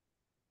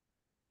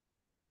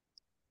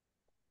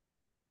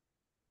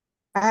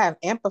 I have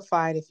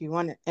Amplified if you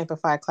want it.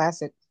 Amplified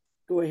Classic.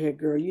 Go ahead,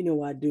 girl. You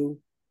know I do.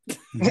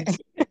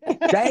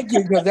 Thank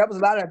you, because there was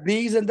a lot of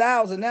these and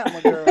thous in that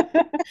one, girl.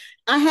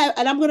 I have,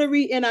 and I'm going to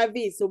read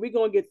NIV. So we're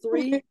going to get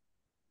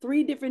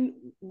three different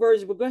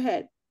versions, but go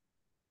ahead.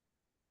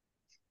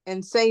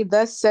 And say,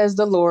 thus says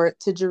the Lord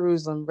to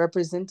Jerusalem,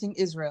 representing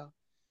Israel.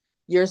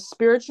 Your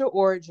spiritual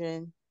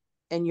origin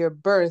and your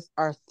birth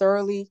are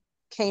thoroughly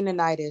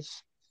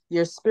Canaanitish.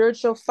 Your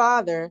spiritual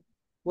father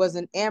was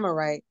an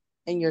Amorite,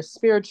 and your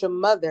spiritual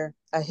mother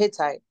a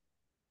Hittite.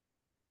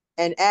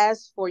 And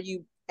as for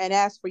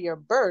your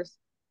birth,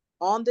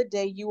 on the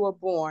day you were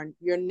born,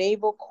 your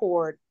navel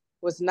cord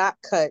was not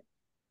cut,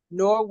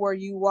 nor were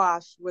you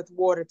washed with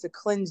water to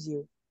cleanse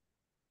you,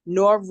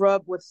 nor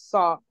rubbed with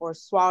salt or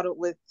swaddled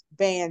with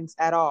bands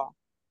at all.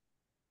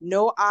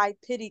 No eye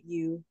pitied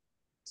you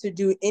to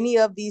do any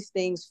of these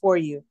things for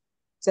you,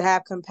 to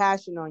have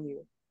compassion on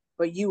you,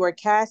 but you were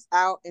cast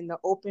out in the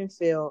open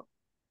field,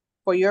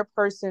 for your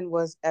person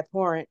was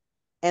abhorrent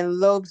and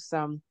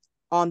loathsome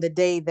on the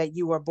day that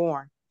you were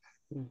born.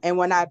 And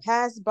when I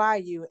passed by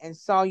you and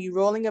saw you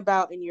rolling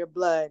about in your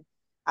blood,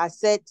 I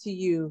said to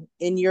you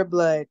in your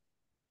blood,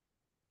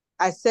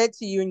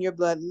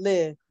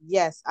 live.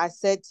 Yes, I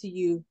said to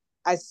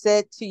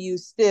you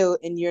still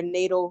in your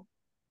natal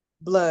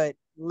blood,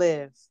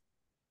 live.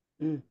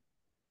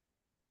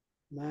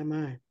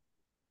 My.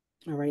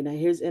 All right, now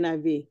here's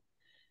NIV.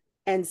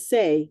 And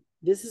say,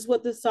 this is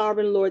what the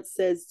sovereign Lord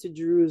says to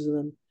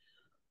Jerusalem.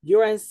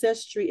 Your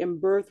ancestry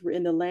and birth were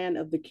in the land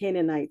of the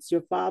Canaanites.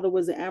 Your father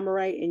was an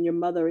Amorite and your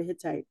mother a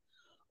Hittite.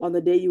 On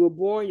the day you were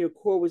born, your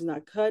cord was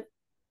not cut,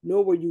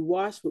 nor were you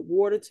washed with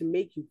water to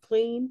make you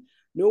clean,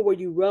 nor were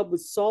you rubbed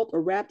with salt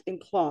or wrapped in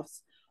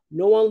cloths.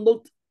 No one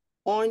looked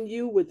on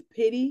you with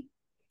pity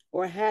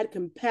or had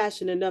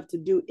compassion enough to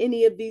do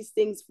any of these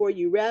things for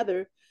you.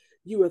 Rather,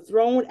 you were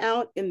thrown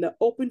out in the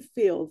open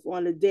field, for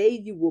on the day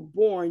you were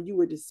born, you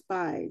were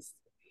despised.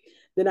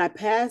 Then I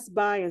passed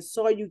by and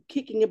saw you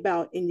kicking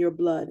about in your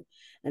blood.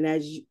 And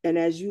as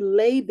you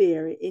lay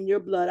there in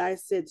your blood, I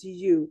said to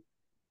you,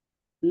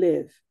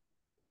 live.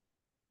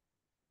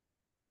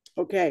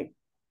 Okay.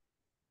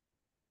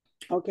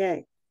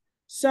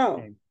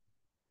 So,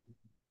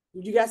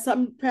 you got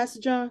something, Pastor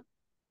John?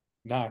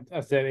 No, I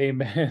said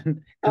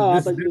amen.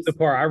 Because this is the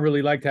part I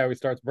really liked, how he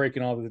starts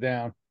breaking all this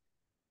down.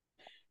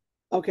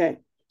 Okay.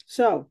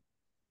 So,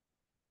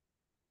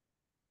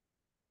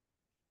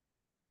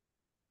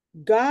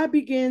 God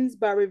begins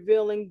by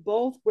revealing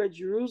both where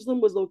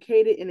Jerusalem was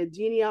located and the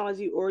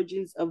genealogy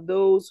origins of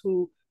those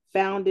who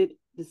founded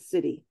the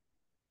city.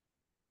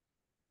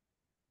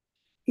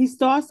 He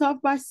starts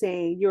off by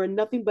saying, you're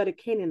nothing but a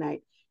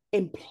Canaanite,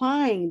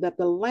 implying that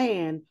the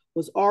land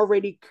was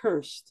already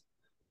cursed.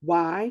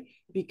 Why?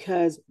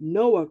 Because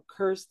Noah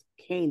cursed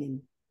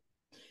Canaan.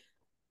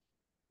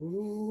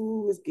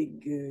 Ooh, it's getting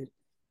good.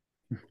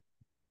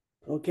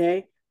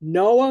 Okay.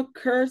 Noah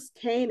cursed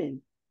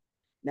Canaan.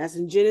 That's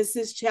in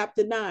Genesis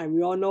chapter 9.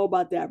 We all know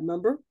about that,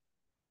 remember?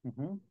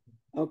 Mm-hmm.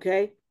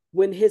 Okay.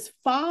 When his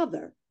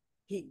father,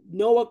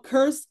 Noah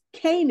cursed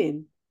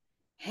Canaan,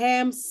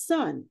 Ham's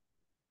son.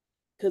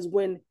 Because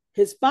when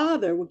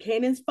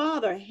Canaan's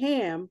father,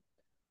 Ham,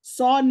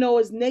 saw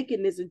Noah's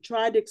nakedness and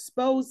tried to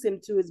expose him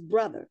to his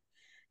brother,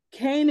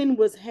 Canaan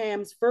was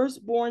Ham's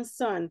firstborn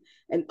son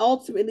and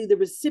ultimately the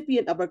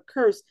recipient of a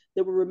curse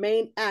that will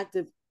remain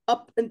active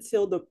up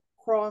until the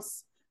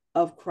cross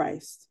of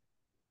Christ.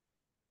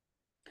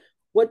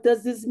 What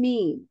does this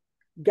mean?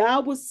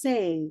 God was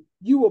saying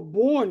you were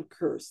born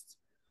cursed.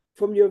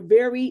 From your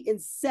very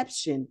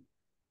inception,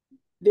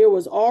 there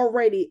was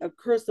already a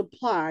curse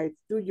applied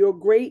through your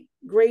great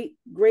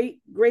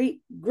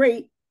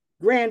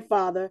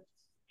grandfather,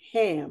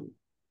 Ham.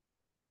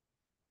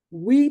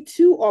 We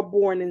too are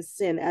born in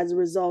sin as a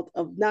result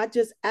of not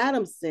just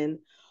Adam's sin,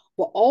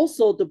 but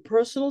also the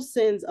personal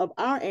sins of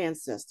our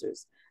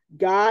ancestors.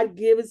 God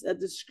gives a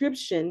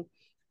description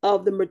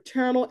of the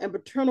maternal and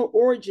paternal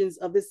origins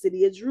of the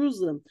city of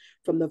Jerusalem,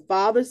 from the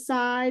father's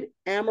side,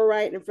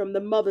 Amorite, and from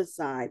the mother's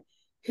side,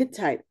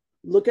 Hittite.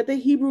 Look at the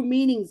Hebrew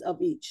meanings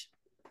of each.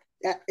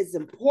 That is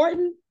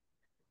important.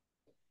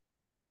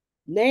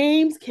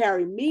 Names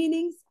carry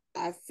meanings.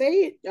 I say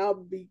it, y'all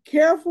be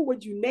careful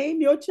what you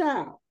name your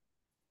child.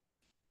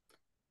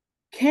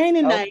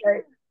 Canaanite.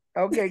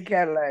 Okay,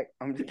 Cadillac.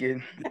 I'm just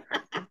kidding.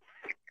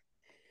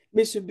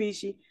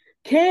 Mitsubishi.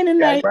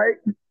 Canaanite, right?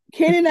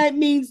 Canaanite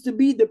means to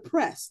be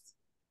depressed.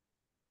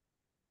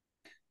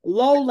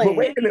 Lowland.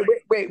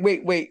 But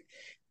wait.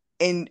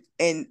 And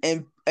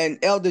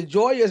Elder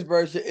Joya's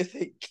version,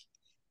 it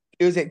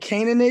was a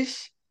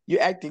Canaanish. You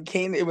acting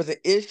Canaan. It was an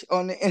ish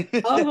on the end.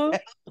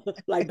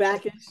 Like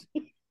backish.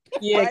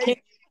 Yeah,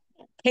 right?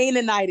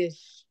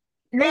 Canaanitish.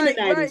 Right.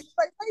 Like,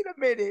 wait a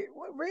minute.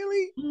 What,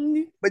 really?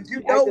 Mm-hmm. But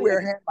you know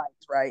we're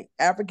Hamites, right?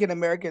 African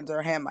Americans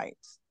are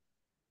Hamites.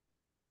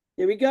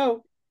 Here we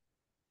go.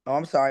 Oh,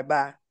 I'm sorry.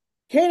 Bye.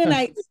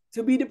 Canaanites,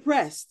 to be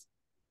depressed.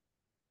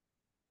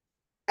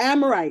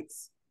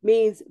 Amorites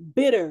means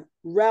bitter,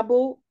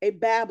 rebel, a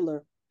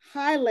babbler.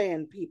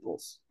 Highland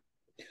peoples.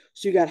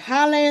 So you got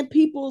highland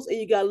peoples and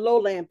you got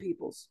lowland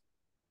peoples.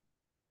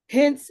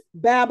 Hence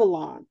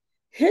Babylon.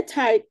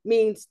 Hittite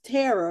means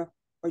terror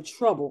or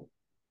trouble.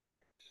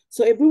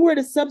 So if we were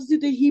to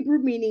substitute the Hebrew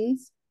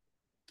meanings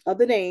of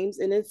the names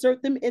and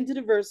insert them into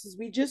the verses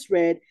we just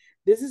read,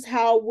 this is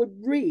how it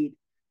would read.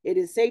 It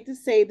is safe to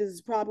say this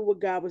is probably what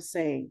God was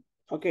saying.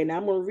 Okay, now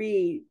I'm going to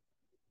read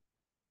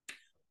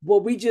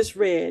what we just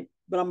read,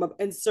 but I'm going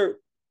to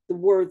insert the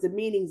words, the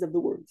meanings of the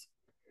words.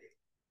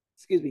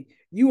 Excuse me.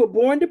 You were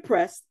born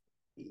depressed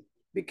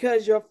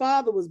because your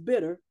father was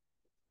bitter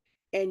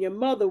and your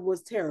mother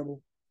was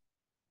terrible.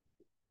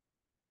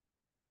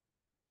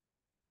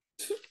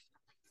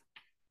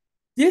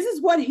 This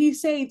is what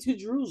he's saying to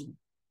Jerusalem.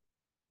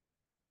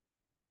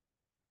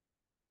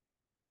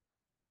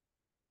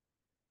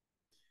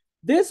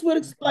 This would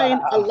explain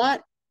a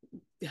lot.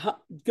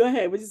 Go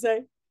ahead. What'd you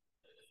say?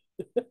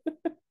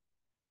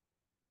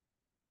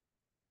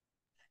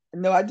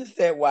 No, I just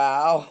said,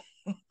 wow.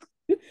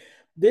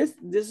 This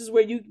is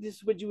what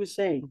you were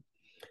saying.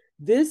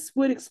 This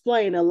would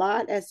explain a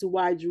lot as to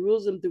why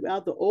Jerusalem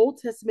throughout the Old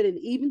Testament and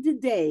even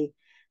today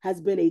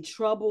has been a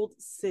troubled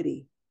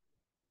city.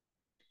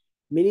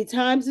 Many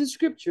times in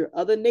scripture,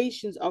 other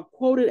nations are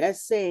quoted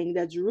as saying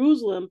that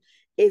Jerusalem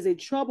is a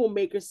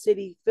troublemaker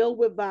city filled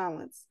with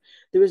violence.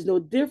 There is no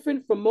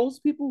different from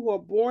most people who are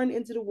born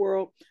into the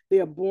world, they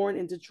are born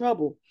into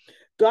trouble.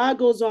 God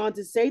goes on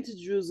to say to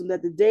Jerusalem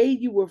that the day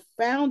you were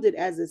founded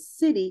as a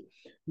city,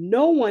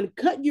 no one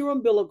cut your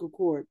umbilical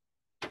cord,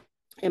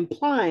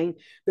 implying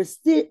the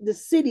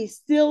city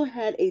still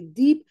had a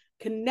deep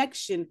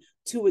connection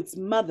to its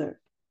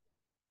mother.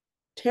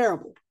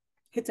 Terrible.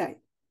 Hittite.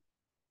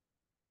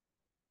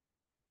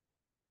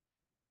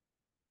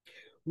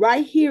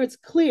 Right here, it's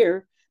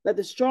clear that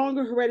the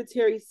stronger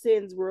hereditary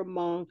sins were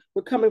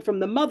coming from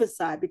the mother's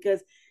side,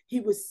 because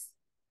he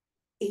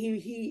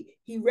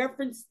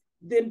referenced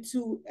them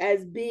to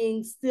as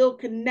being still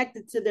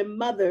connected to their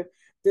mother.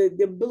 The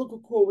umbilical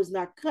cord was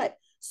not cut.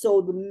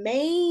 So the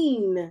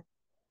main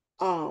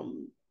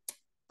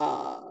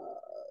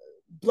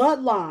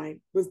bloodline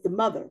was the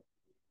mother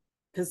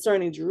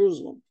concerning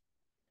Jerusalem.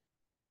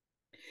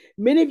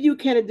 Many of you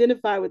can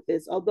identify with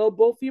this. Although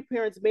both of your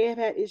parents may have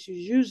had issues,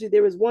 usually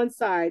there is one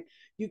side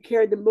you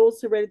carry the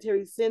most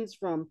hereditary sins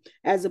from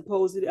as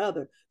opposed to the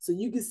other. So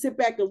you can sit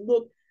back and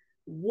look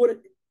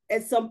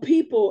at some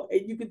people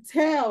and you can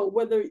tell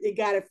whether they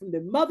got it from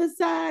their mother's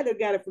side or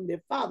got it from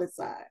their father's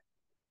side.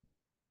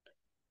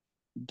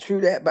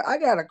 True that, but I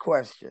got a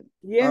question.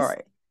 Yes. All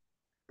right.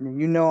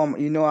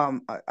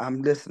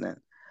 I'm listening.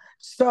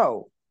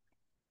 So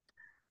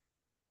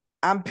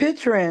I'm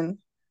picturing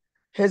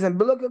his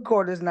umbilical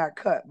cord is not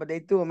cut, but they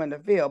threw him in the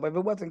field. But if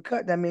it wasn't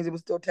cut, that means it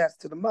was still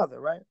attached to the mother,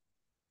 right?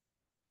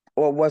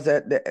 Or was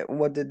that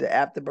what did the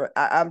afterbirth?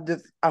 I'm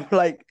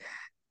like,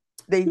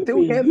 they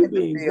threw him in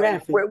the field.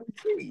 Graphic. Where was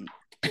he?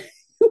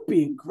 You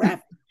being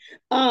graphic.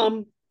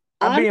 I'm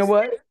being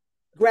what?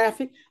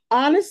 Graphic.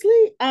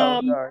 Honestly,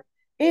 sorry.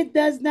 It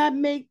does not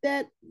make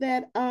that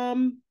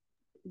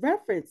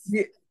reference.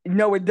 Yeah,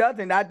 no, it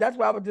doesn't. That's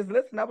why I was just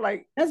listening. I'm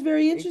like, that's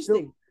very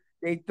interesting.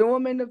 They threw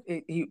him in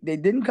they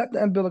didn't cut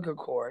the umbilical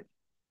cord,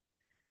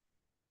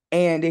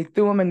 and they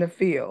threw him in the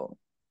field,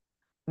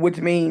 which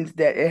means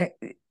that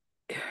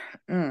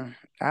I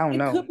don't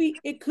know.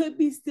 It could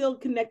be still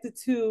connected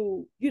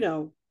to,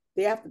 the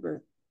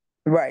afterbirth.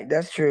 Right,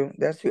 that's true.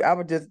 That's true.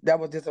 That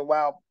was just a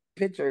wild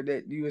picture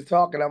that you was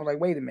talking. I was like,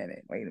 wait a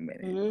minute.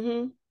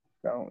 Mm-hmm.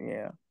 So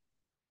yeah.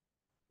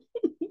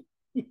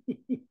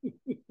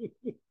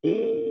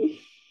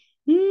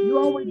 You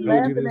always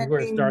laughing at me. This is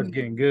where it starts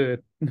getting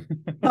good.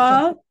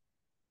 Huh?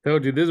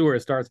 Told you this is where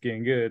it starts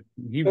getting good.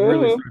 He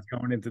really starts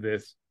going into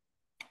this.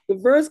 The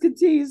verse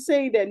continues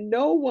saying that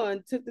no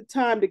one took the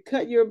time to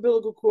cut your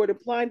umbilical cord,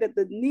 implying that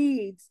the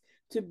needs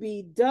to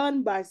be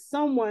done by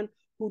someone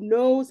who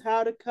knows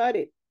how to cut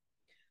it.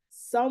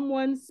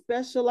 Someone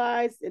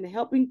specialized in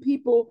helping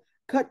people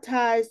cut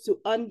ties to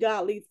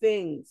ungodly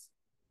things,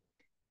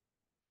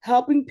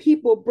 helping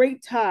people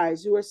break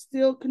ties who are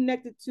still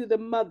connected to the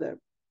mother.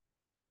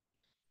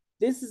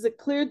 This is a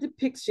clear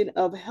depiction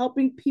of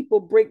helping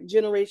people break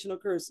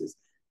generational curses.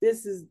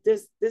 This is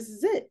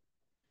it.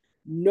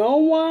 No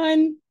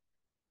one,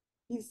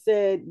 he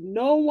said,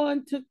 no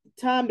one took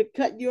the time to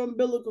cut your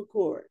umbilical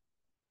cord.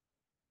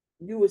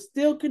 You were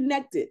still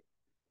connected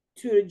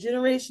to the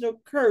generational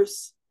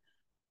curse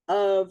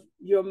of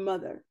your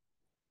mother's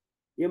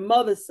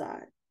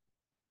side.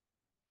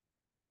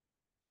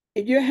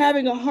 If you're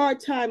having a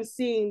hard time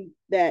seeing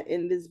that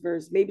in this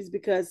verse, maybe it's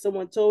because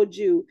someone told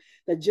you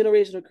that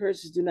generational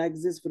curses do not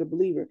exist for the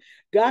believer.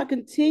 God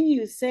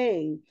continues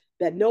saying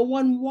that no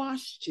one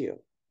washed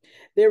you.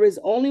 There is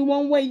only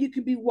one way you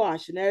can be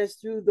washed, and that is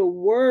through the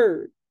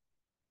word.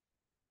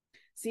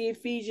 See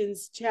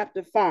Ephesians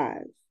chapter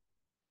 5.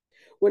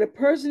 When a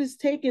person is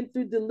taken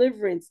through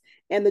deliverance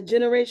and the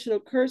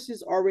generational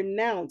curses are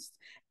renounced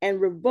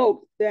and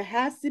revoked, there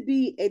has to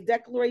be a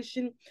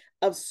declaration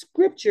of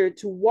scripture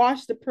to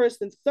wash the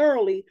person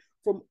thoroughly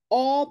from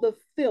all the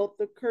filth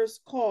the curse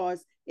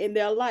caused in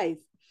their life,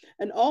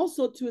 and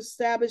also to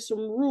establish some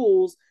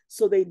rules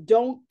so they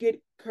don't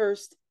get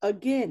cursed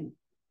again.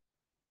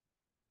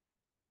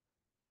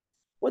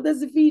 What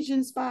does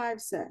Ephesians 5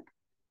 say?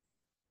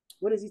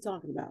 What is he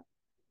talking about?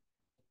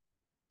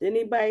 Did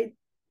anybody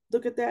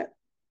look at that?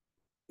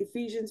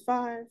 Ephesians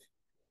 5.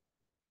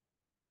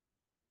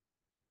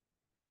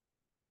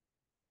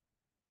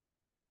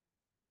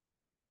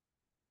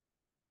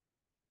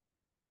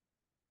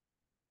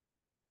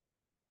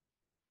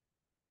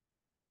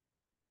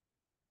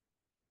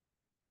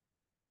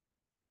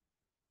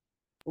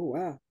 Oh,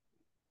 wow.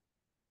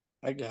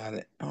 I got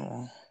it.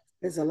 Oh,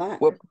 It's a lot.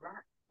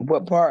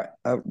 What part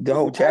of the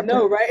whole chapter? I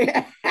know,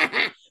 right?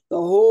 The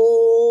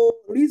whole,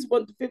 at least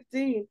 1 to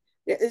 15.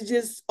 It's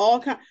just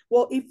all kind.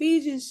 Well,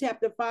 Ephesians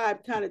chapter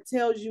 5 kind of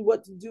tells you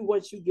what to do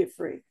once you get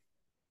free.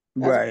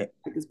 That's Right.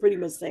 what it's pretty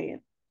much saying.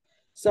 It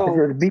So,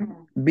 says,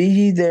 be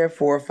ye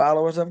therefore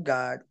followers of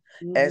God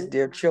as mhm.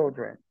 dear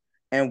children,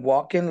 and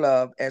walk in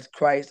love as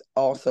Christ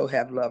also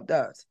have loved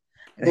us,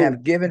 and Boom.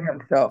 have given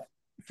himself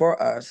for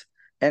us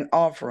an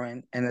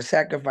offering and a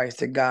sacrifice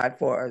to God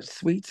for a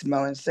sweet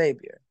smelling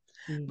Savior.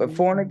 But Mhm.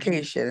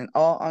 fornication and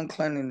all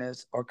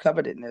uncleanness or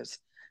covetousness,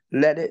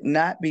 let it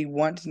not be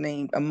once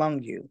named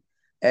among you,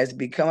 as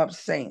becometh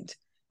saints,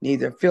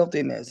 neither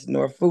filthiness,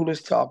 nor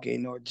foolish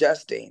talking, nor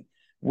jesting,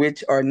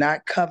 which are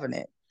not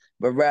covenant,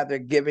 but rather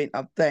giving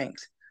of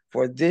thanks.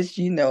 For this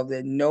ye know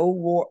that no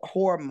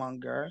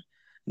whoremonger,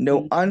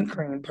 no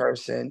unclean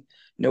person,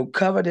 no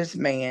covetous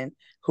man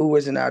who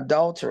is an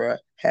adulterer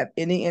have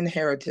any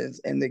inheritance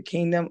in the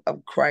kingdom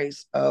of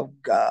Christ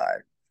of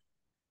God.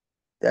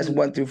 That's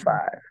 1 through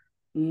 5.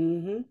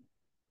 Mm-hmm.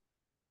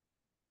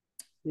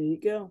 There you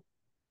go.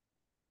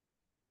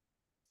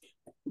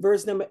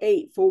 Verse number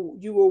 8, for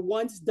you were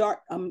once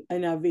dark,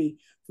 NIV,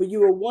 for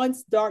you were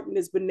once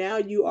darkness, but now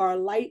you are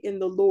light in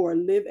the Lord.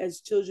 Live as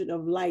children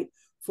of light,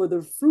 for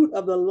the fruit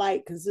of the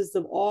light consists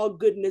of all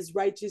goodness,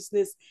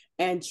 righteousness,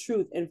 and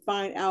truth, and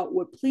find out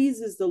what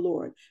pleases the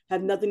Lord.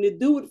 Have nothing to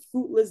do with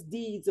fruitless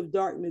deeds of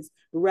darkness,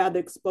 but rather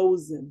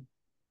expose them.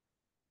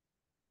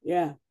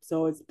 Yeah,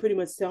 so it's pretty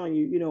much telling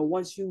you,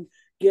 once you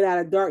get out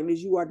of darkness,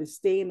 you are to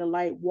stay in the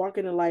light, walk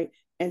in the light,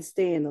 and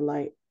stay in the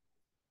light.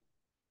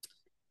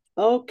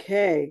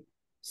 Okay,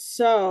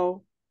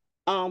 so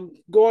I'm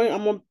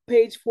on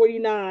page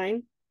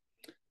 49.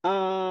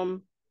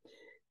 In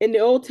the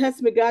Old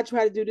Testament, God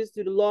tried to do this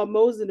through the law of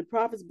Moses and the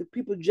prophets, but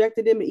people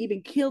rejected him and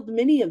even killed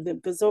many of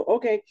them. So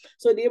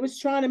they was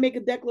trying to make a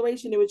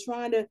declaration. They were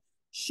trying to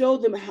show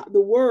them how, the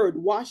word,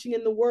 washing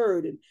in the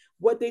word, and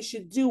what they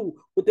should do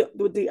with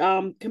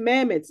the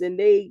commandments, and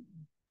they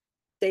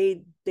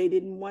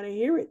didn't want to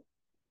hear it.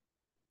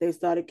 They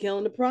started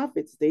killing the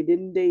prophets. They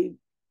didn't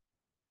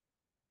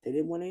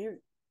want to hear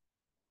it.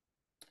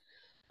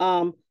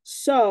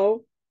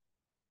 So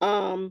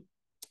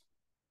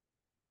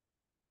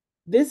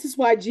this is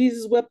why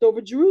Jesus wept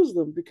over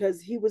Jerusalem,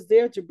 because he was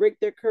there to break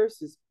their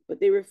curses, but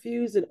they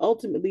refused and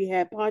ultimately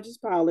had Pontius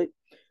Pilate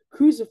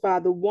crucify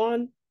the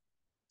one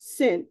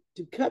sent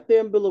to cut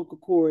their umbilical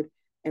cord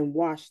and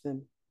wash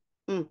them.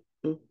 Mm,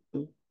 mm,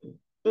 mm,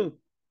 mm,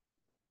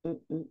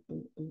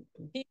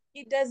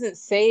 He doesn't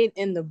say it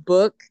in the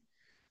book,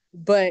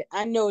 but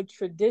I know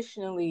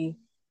traditionally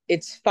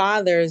it's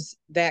fathers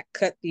that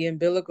cut the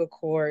umbilical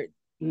cord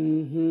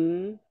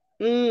mm-hmm.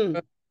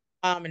 for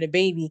mom and the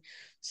baby.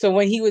 So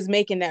when he was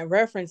making that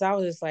reference, I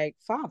was just like,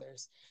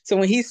 fathers. So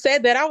when he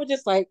said that, I was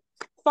just like,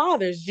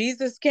 fathers.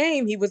 Jesus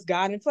came. He was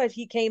God in flesh.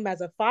 He came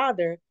as a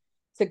father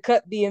to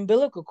cut the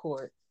umbilical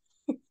cord.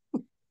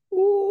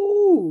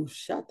 Ooh,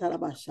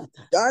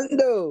 shatarabashata.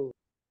 Dando.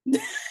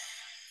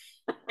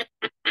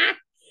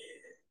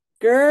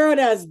 Girl,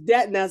 that's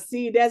that. Now,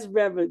 see, that's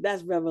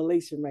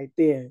revelation right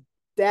there.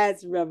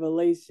 That's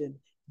revelation.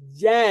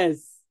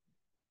 Yes.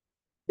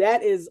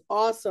 That is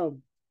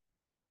awesome.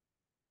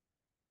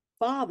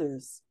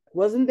 Fathers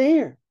wasn't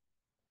there.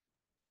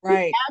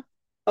 Right. The act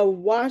of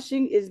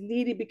washing is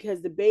needed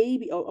because the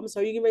baby. Oh, I'm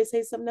sorry. You can ready to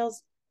say something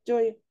else,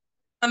 Joy?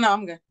 Oh, no,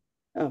 I'm good.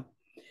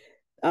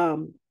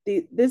 Oh,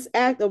 this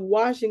act of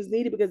washing is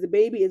needed because the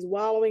baby is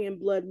wallowing in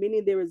blood,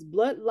 meaning there is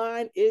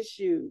bloodline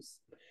issues.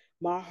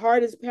 My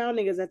heart is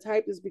pounding as I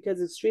type this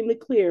because it's extremely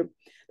clear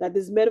that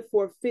this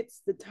metaphor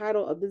fits the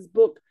title of this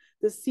book.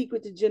 The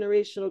secret to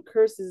generational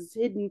curses is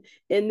hidden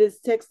in this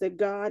text that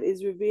God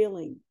is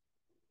revealing.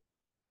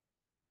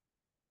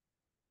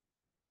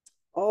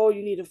 Oh,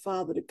 you need a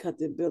father to cut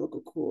the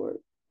umbilical cord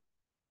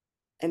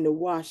and to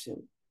wash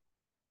him.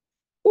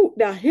 Oh,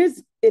 now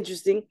here's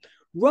interesting.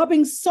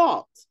 Rubbing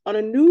salt on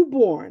a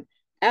newborn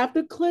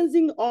after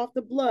cleansing off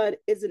the blood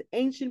is an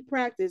ancient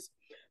practice,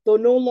 though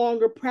no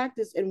longer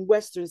practiced in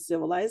Western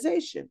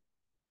civilization.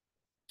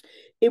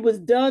 It was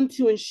done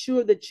to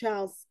ensure the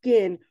child's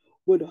skin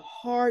would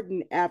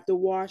harden after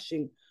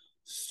washing.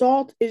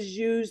 Salt is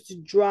used to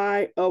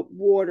dry up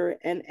water,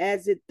 and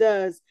as it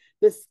does,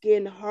 the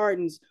skin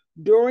hardens.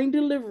 During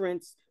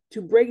deliverance,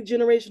 to break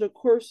generational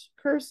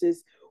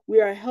curses, we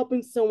are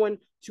helping someone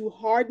to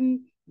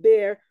harden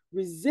their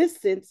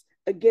resistance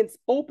against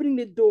opening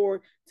the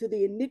door to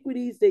the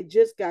iniquities they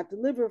just got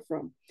delivered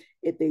from.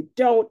 If they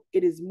don't,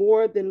 it is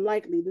more than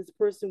likely this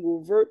person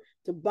will revert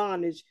to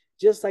bondage,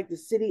 just like the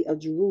city of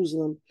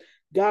Jerusalem.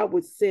 God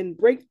would send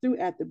breakthrough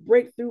after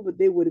breakthrough, but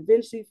they would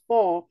eventually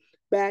fall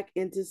back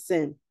into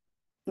sin.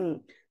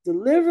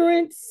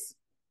 Deliverance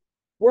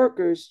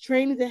workers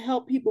trained to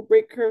help people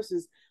break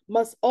curses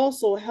must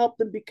also help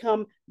them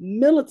become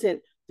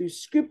militant through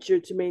scripture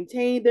to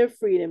maintain their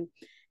freedom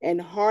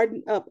and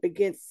harden up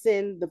against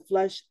sin, the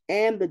flesh,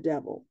 and the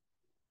devil.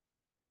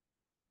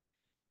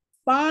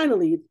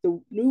 Finally,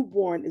 the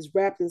newborn is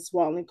wrapped in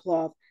swaddling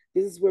cloth.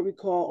 This is where we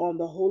call on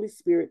the Holy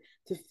Spirit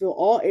to fill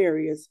all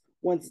areas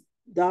once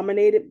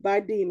dominated by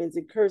demons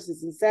and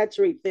curses and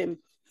saturate them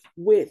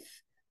with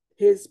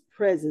his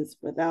presence.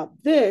 Without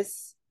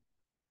this,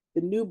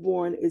 the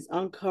newborn is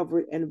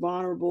uncovered and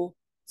vulnerable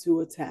to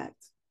attack.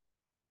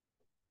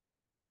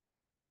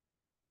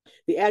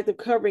 The act of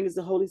covering is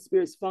the Holy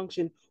Spirit's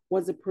function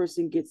once a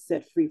person gets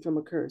set free from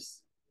a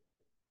curse.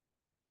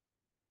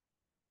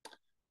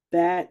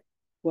 That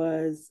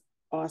was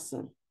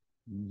awesome.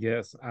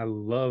 Yes, I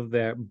love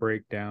that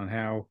breakdown.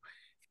 How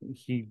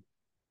he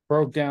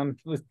broke down,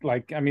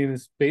 like, I mean,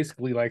 it's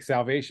basically like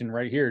salvation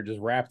right here,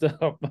 just wrapped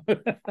up.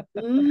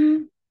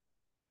 Mm-hmm.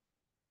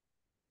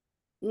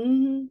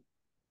 Mm-hmm.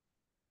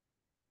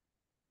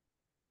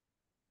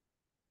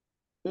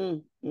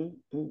 Mm, mm,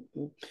 mm,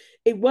 mm.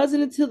 It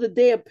wasn't until the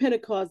day of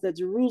Pentecost that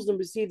Jerusalem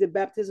received the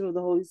baptism of the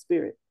Holy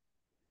Spirit.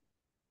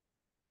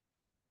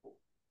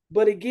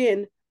 But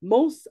again,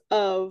 most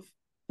of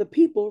the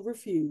people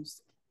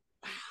refused.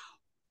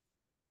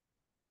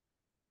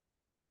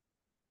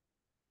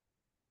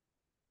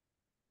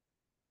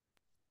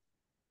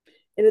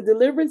 In a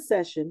deliverance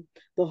session,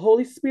 the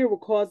Holy Spirit will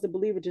cause the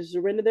believer to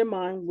surrender their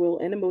mind, will,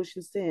 and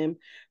emotions to Him,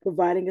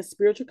 providing a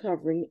spiritual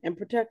covering and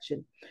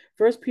protection.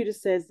 First Peter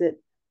says that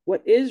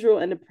what Israel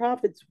and the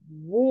prophets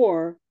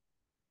wore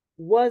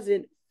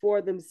wasn't for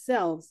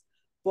themselves,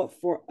 but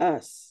for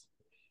us.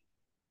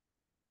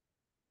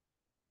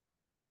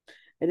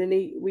 And then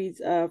he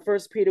reads 1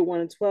 Peter 1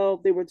 and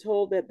 12. They were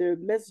told that their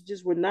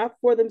messages were not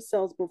for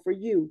themselves, but for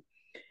you.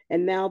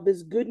 And now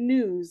this good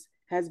news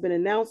has been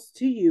announced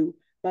to you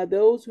by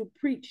those who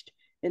preached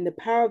in the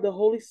power of the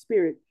Holy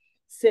Spirit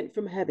sent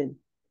from heaven.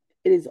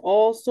 It is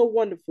all so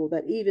wonderful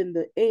that even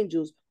the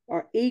angels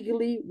are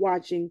eagerly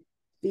watching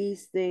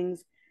these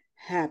things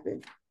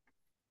happen.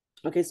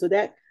 Okay, so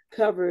that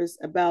covers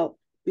about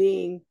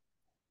being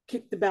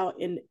kicked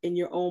about in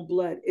your own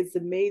blood. It's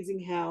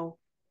amazing how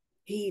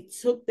he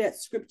took that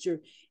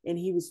scripture and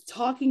he was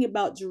talking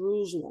about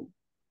Jerusalem.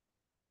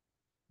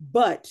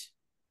 But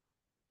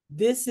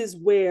this is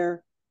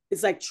where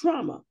it's like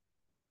trauma.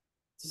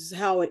 This is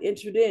how it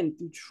entered in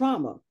through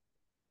trauma.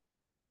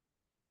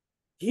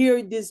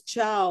 Here, this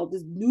child,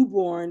 this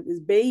newborn, this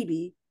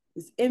baby,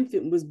 this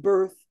infant was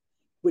birthed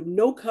with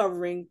no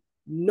covering,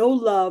 no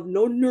love,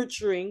 no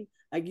nurturing,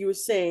 like you were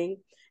saying,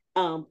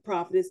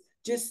 prophetess,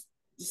 just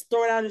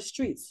thrown out in the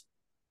streets,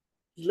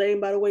 laying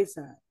by the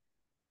wayside,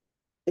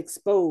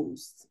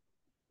 exposed,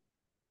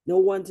 no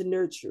one to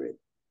nurture it,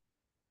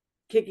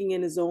 kicking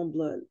in his own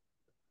blood,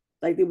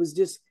 like it was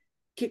just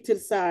kicked to the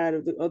side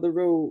of the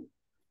road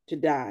to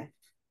die,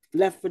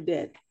 left for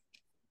dead.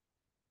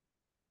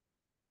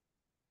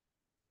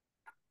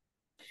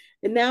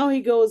 And now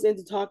he goes in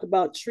to talk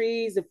about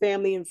trees, the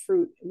family, and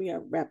fruit. Let me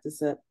wrap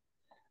this up.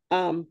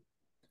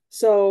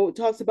 So it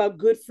talks about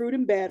good fruit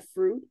and bad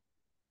fruit.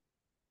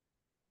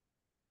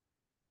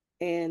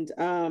 And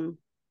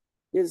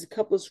there's a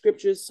couple of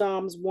scriptures,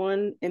 Psalms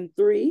 1 and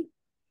 3,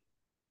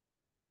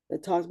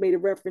 that talks, made a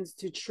reference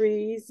to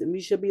trees. And we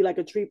shall be like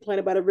a tree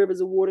planted by the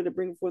rivers of water to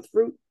bring forth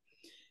fruit.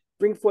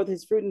 Bring forth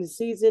his fruit in the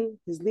season.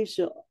 His leaf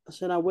shall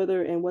not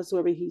wither, and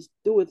whatsoever he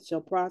doeth shall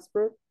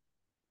prosper.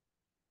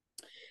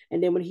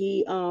 And then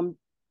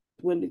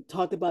when it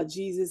talked about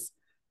Jesus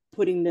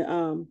putting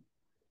the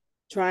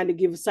trying to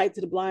give sight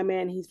to the blind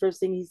man, he's first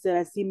thing he said,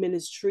 I see men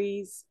as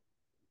trees.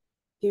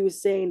 He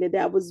was saying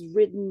that was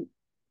written.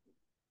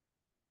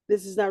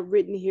 This is not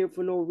written here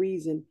for no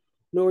reason,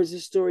 nor is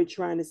this story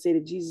trying to say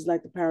that Jesus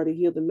lacked the power to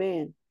heal the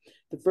man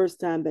the first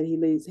time that he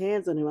laid his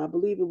hands on him. I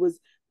believe it was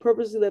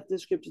purposely left in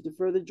scripture to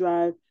further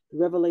drive the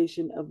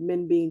revelation of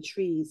men being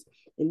trees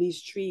and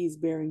these trees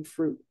bearing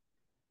fruit.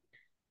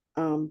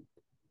 Not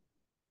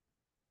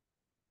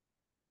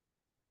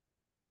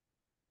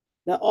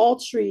all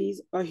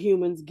trees or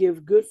humans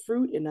give good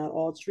fruit, and not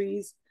all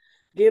trees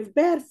give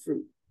bad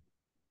fruit.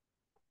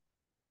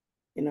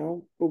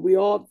 But we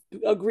all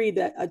agree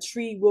that a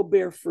tree will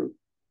bear fruit.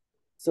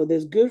 So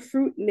there's good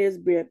fruit and there's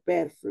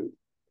bad fruit.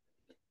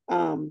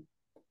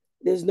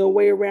 There's no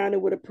way around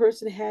it. What a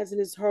person has in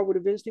his heart would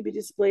eventually be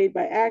displayed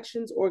by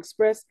actions or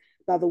expressed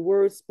by the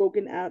words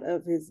spoken out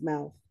of his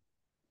mouth.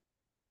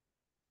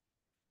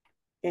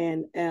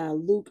 And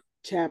Luke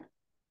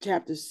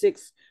chapter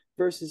 6,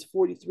 verses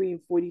 43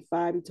 and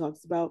 45, he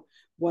talks about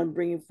one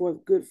bringing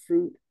forth good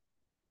fruit.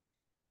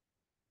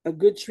 A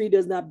good tree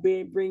does not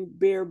bear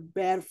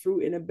bad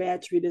fruit, and a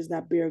bad tree does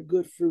not bear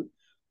good fruit.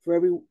 For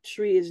every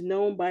tree is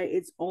known by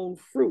its own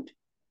fruit.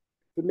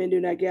 For men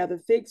do not gather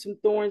figs from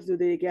thorns, nor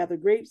do they gather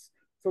grapes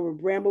from a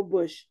bramble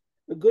bush.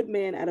 A good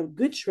man out of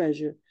good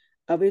treasure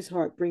of his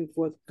heart bring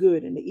forth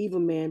good, and the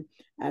evil man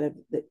out of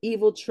the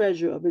evil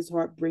treasure of his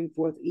heart bring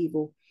forth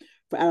evil.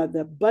 For out of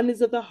the abundance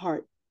of the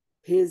heart,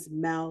 his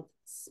mouth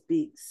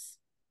speaks.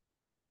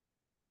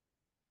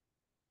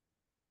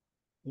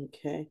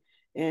 Okay.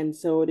 And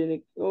so then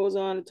it goes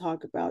on to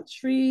talk about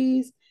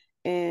trees,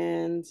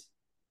 and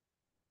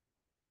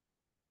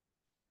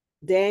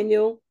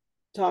Daniel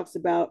talks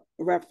about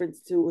a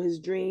reference to his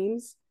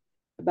dreams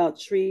about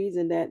trees,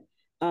 and that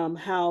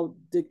how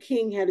the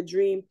king had a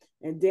dream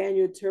and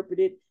Daniel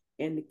interpreted,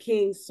 and the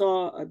king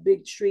saw a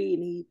big tree,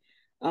 and he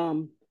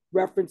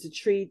referenced a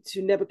tree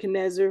to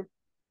Nebuchadnezzar.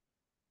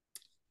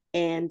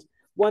 And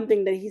one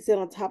thing that he said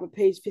on top of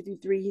page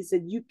 53, he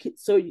said,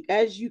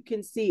 as you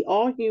can see,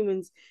 all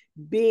humans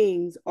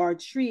beings are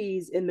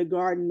trees in the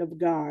garden of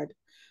God.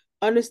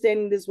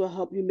 Understanding this will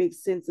help you make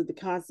sense of the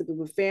concept of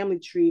a family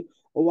tree,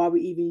 or why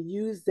we even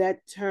use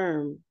that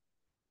term.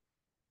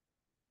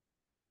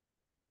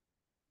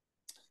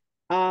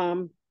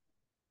 Every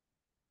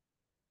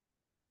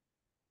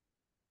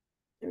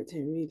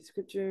time you read the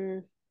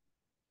scripture,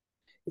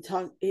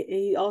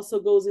 he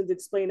also goes into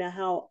explaining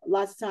how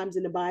lots of times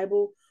in the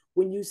Bible,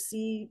 when you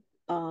see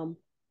the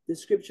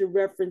scripture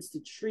reference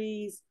to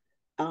trees,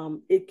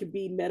 it could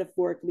be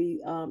metaphorically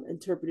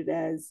interpreted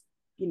as,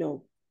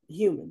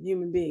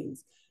 human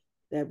beings,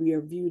 that we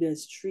are viewed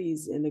as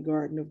trees in the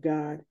garden of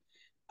God,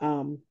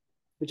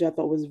 which I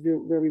thought was a very,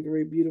 very,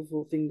 very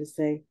beautiful thing to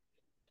say.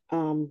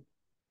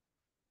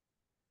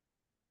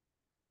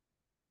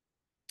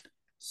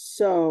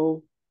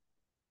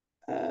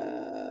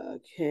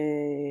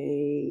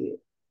 Okay.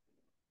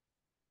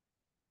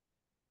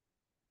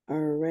 All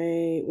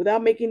right.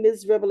 Without making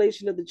this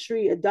revelation of the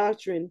tree a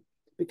doctrine,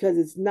 because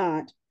it's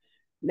not.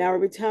 Now,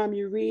 every time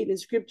you read in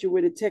scripture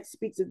where the text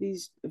speaks of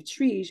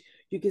trees,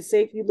 you can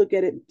safely look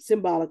at it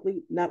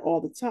symbolically, not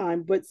all the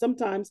time, but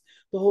sometimes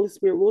the Holy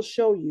Spirit will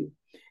show you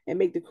and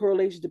make the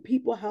correlation to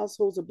people,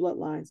 households, or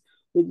bloodlines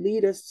would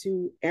lead us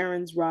to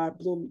Aaron's rod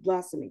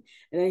blossoming.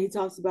 And then he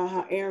talks about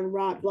how Aaron's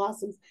rod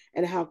blossoms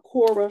and how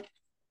Korah,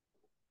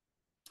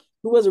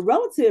 who was a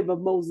relative of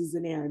Moses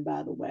and Aaron,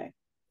 by the way,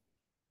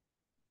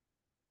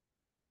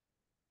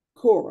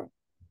 Korah,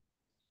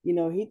 he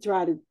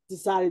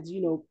decided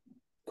to,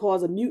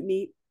 cause a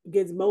mutiny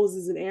against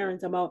Moses and Aaron,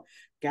 talking about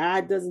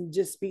God doesn't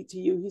just speak to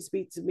you, he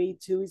speaks to me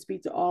too. He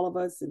speaks to all of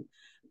us, and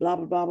blah,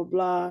 blah, blah, blah,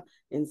 blah.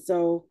 And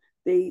so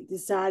they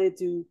decided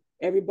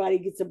everybody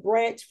gets a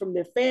branch from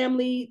their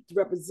family to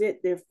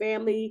represent their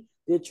family,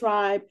 their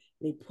tribe.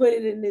 They put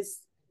it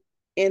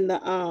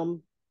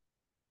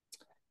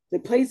they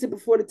placed it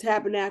before the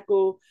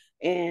tabernacle,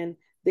 and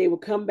they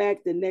would come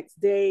back the next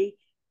day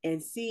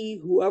and see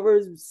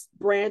whoever's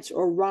branch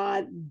or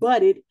rod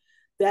budded.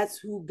 That's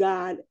who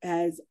God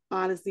has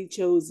honestly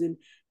chosen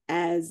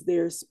as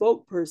their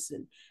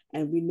spokesperson.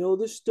 And we know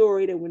the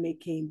story that when they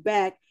came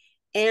back,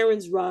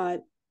 Aaron's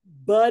rod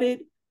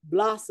budded,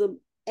 blossomed,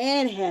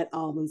 and had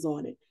almonds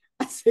on it.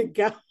 I said,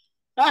 God,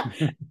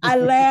 I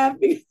laughed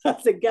because I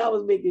said, God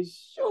was making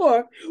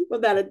sure,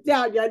 without a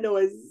doubt, y'all know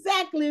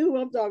exactly who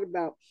I'm talking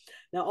about.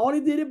 Not only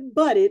did it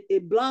budded,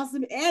 it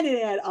blossomed, and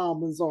it had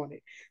almonds on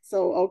it.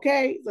 So,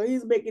 okay, so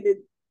he's making it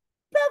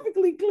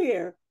perfectly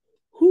clear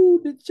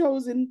who the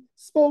chosen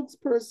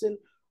spokesperson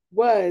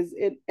was.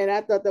 And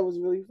I thought that was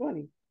really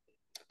funny.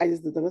 I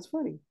just thought that was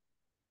funny.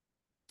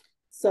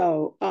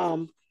 So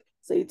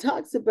he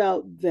talks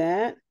about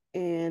that.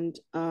 And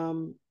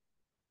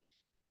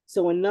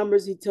so in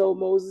Numbers, he told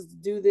Moses to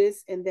do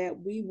this, and that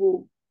we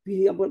will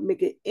be able to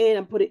make an end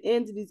and put an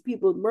end to these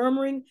people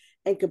murmuring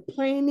and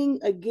complaining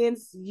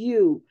against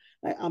you.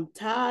 Like, I'm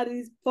tired of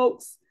these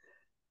folks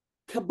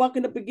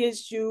bucking up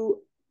against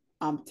you.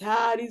 I'm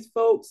tired of these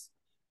folks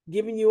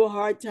giving you a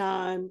hard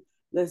time.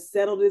 Let's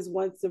settle this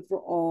once and for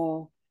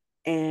all.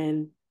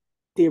 And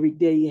there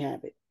you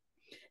have it.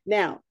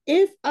 Now,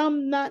 if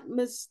I'm not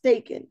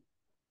mistaken,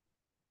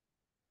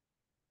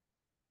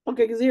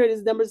 okay, because here it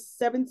is, number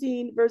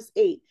 17, verse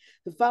 8.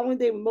 The following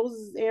day, when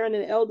Moses, Aaron,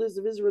 and the elders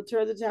of Israel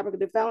returned to the tabernacle,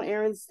 they found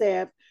Aaron's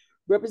staff,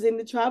 representing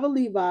the tribe of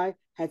Levi,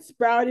 had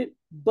sprouted,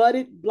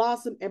 budded,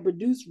 blossomed, and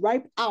produced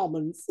ripe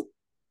almonds.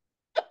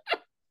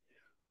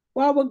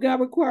 Why would God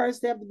require a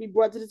staff to be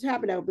brought to the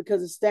tabernacle?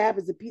 Because a staff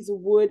is a piece of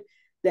wood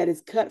that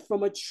is cut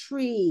from a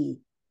tree.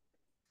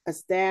 A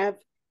staff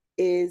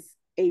is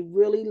a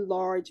really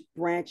large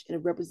branch and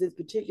it represents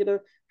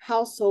particular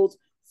households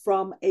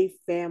from a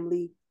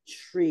family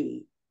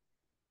tree.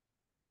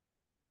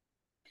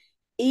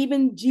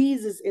 Even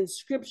Jesus in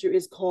scripture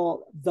is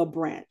called the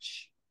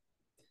branch.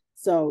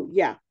 So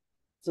yeah,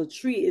 so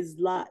tree is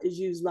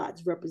used a lot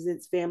to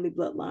represent family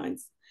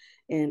bloodlines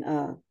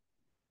and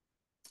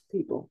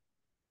people.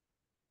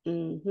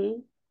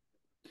 Mm-hmm.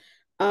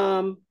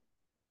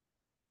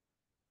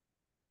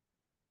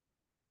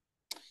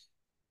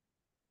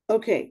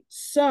 Okay,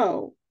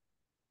 so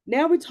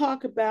now we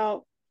talk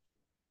about,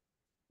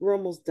 we're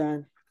almost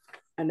done.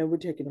 I know we're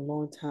taking a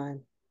long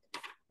time.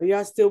 Are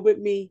y'all still with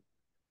me?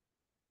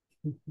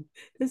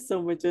 There's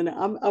so much in it.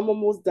 I'm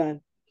almost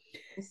done.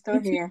 It's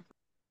still here.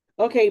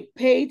 Okay,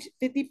 page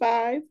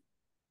 55.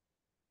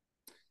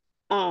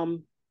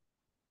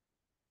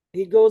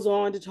 He goes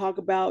on to talk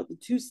about the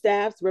two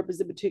staffs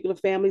represent particular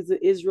families of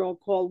Israel,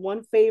 called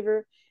one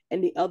favor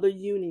and the other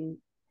union,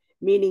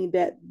 meaning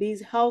that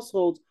these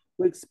households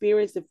will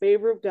experience the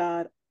favor of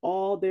God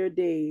all their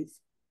days.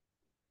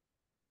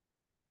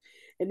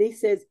 And he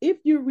says, if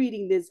you're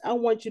reading this, I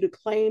want you to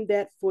claim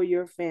that for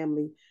your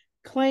family.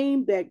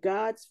 Claim that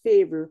God's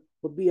favor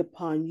will be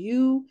upon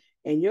you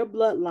and your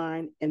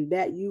bloodline, and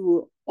that you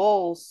will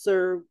all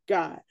serve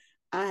God.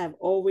 I have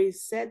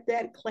always said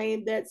that,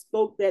 claimed that,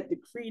 spoke that,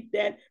 decreed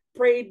that,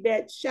 prayed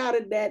that,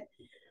 shouted that,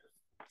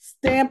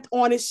 stamped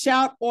on it,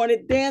 shout on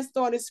it, danced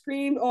on it,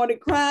 screamed on it,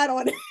 cried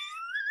on it.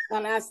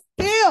 And I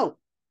still,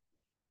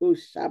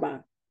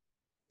 Shabbat,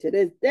 to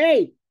this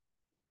day,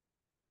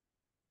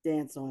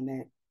 dance on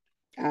that.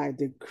 I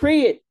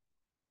decree it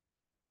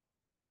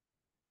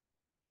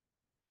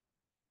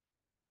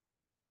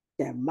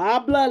that my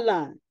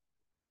bloodline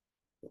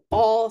will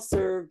all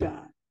serve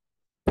God.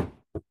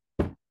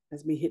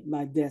 That's me hitting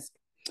my desk.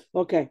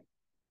 Okay.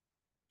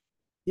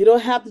 You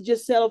don't have to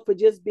just settle for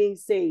just being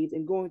saved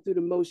and going through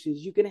the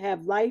motions. You can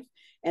have life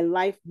and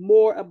life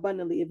more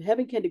abundantly. If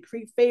heaven can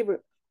decree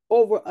favor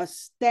over a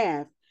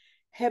staff,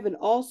 heaven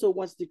also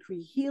wants to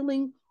decree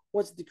healing,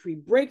 wants to decree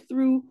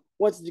breakthrough,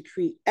 wants to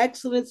decree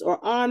excellence or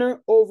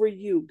honor over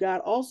you.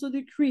 God also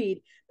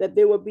decreed that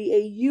there would be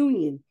a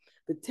union.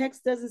 The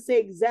text doesn't say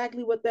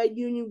exactly what that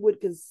union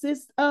would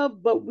consist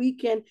of, but we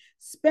can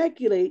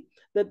speculate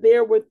that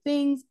there were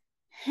things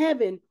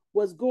heaven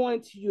was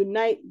going to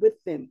unite with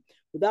them.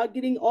 Without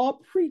getting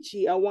all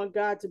preachy, I want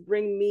God to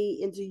bring me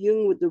into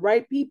union with the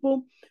right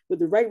people, with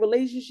the right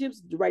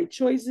relationships, the right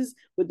choices,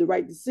 with the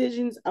right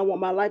decisions. I want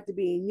my life to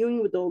be in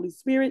union with the Holy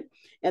Spirit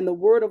and the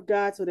Word of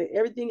God so that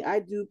everything I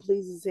do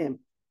pleases Him.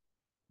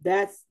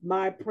 That's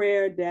my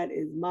prayer. That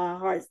is my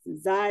heart's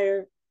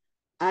desire.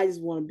 I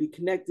just want to be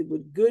connected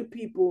with good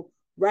people,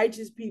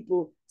 righteous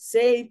people,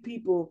 saved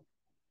people.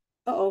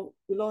 Uh-oh,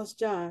 we lost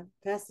John,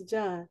 Pastor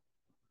John.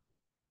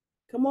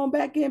 Come on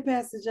back in,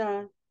 Pastor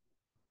John.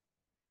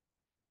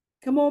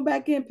 Come on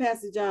back in,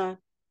 Pastor John.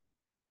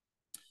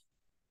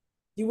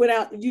 You went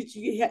out,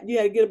 you had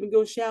to get up and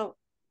go shout.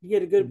 You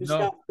had to get up and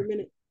shout for a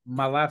minute.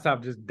 My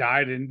laptop just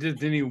died and just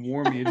didn't even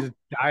warn me. It just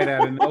died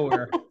out of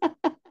nowhere.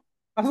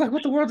 I was like,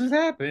 what the world just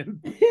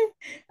happened?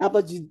 I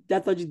thought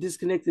you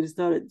disconnected and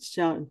started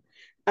shouting.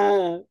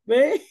 But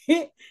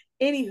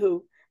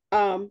anywho,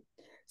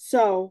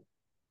 so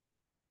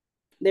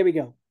there we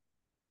go.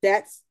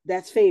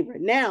 That's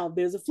favorite. Now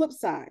there's a flip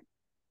side.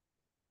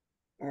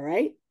 All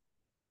right.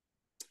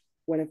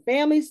 When a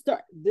family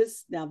start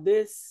this, all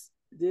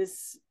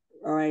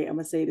right, I'm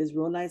gonna say this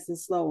real nice and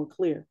slow and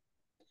clear.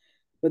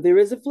 But there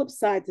is a flip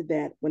side to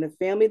that. When a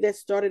family that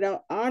started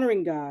out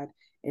honoring God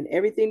and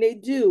everything they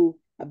do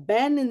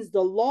abandons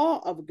the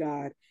law of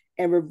God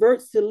and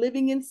reverts to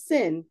living in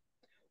sin,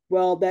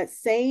 well, that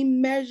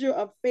same measure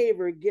of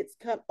favor gets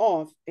cut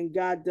off and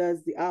God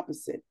does the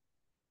opposite.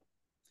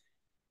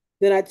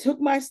 Then I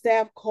took my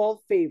staff called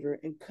favor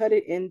and cut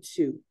it in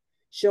two,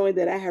 showing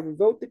that I have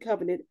revoked the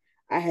covenant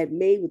I had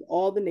made with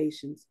all the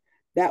nations.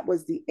 That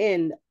was the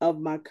end of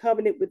my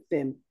covenant with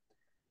them.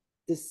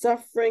 The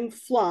suffering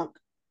flock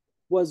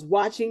was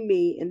watching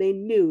me, and they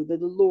knew that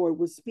the Lord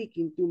was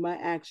speaking through my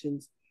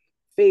actions.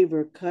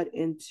 Favor cut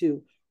in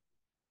two.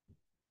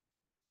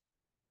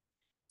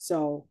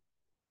 So,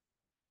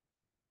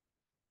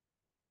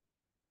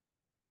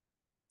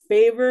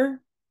 favor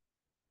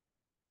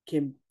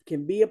can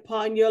be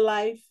upon your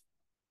life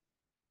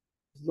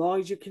as long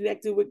as you're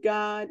connected with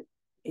God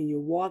and you're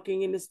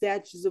walking in the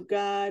statutes of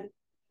God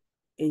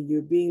and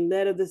you're being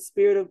led of the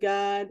Spirit of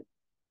God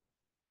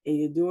and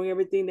you're doing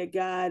everything that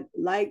God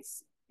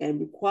likes and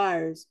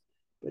requires.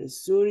 But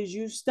as soon as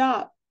you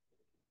stop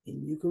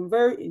and you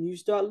convert and you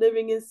start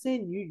living in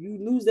sin, you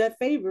lose that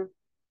favor.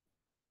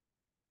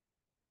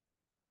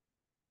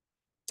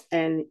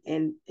 And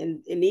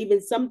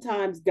even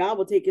sometimes God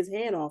will take his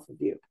hand off of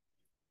you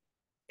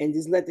and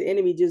just let the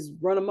enemy just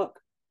run amok,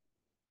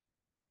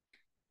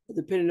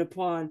 depending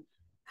upon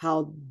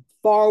how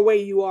far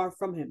away you are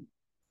from him,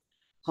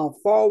 how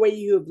far away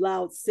you have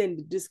allowed sin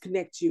to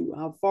disconnect you,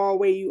 how far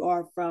away you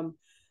are from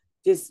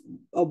just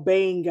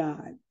obeying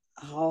God,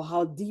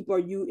 how deep are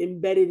you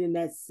embedded in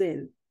that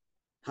sin,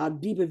 how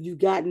deep have you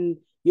gotten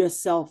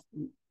yourself,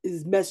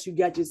 this mess you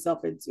got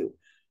yourself into,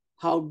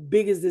 how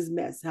big is this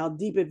mess, how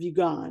deep have you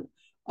gone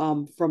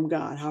from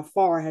God, how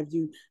far have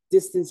you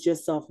distanced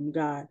yourself from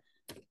God.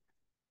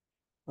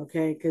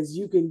 Okay, because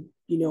you can,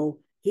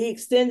 he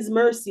extends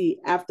mercy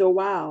after a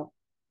while.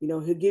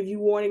 He'll give you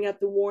warning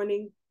after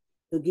warning.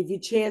 He'll give you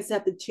chance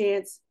after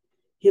chance.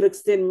 He'll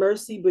extend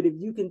mercy. But if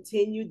you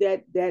continue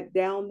that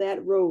down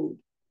that road,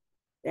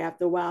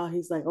 after a while,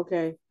 he's like,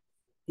 okay,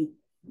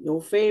 no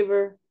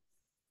favor.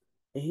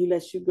 And he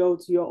lets you go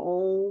to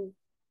your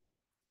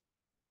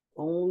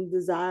own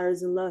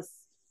desires and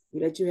lusts. He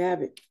let you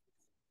have it.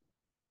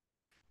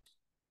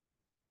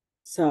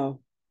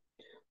 So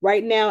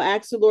right now,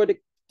 ask the Lord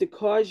to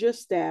cause your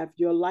staff,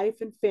 your life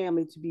and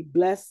family to be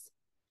blessed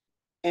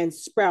and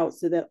sprout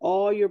so that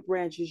all your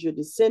branches, your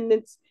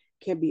descendants,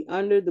 can be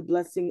under the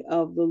blessing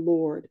of the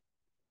Lord.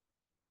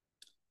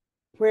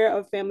 Prayer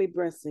of family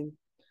blessing.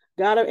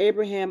 God of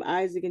Abraham,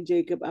 Isaac, and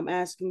Jacob, I'm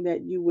asking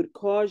that you would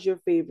cause your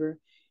favor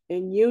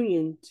and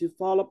union to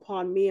fall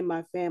upon me and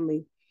my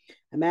family.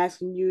 I'm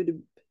asking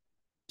you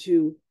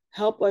to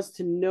help us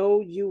to know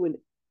you in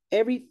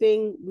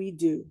everything we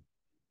do.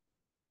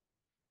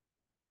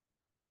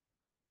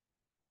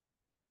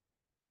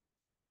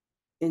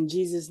 In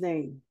Jesus'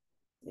 name,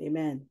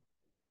 amen.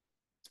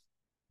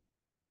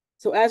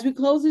 So as we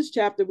close this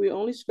chapter, we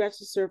only scratch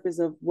the surface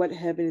of what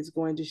heaven is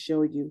going to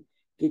show you.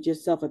 Get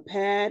yourself a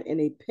pad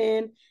and a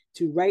pen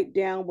to write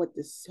down what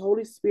the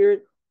Holy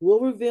Spirit will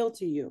reveal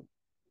to you.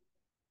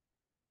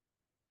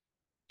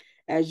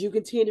 As you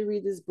continue to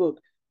read this book,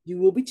 you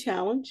will be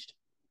challenged,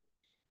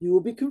 you will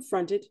be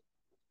confronted,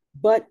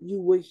 but you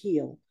will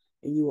heal,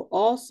 and you will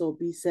also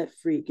be set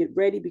free. Get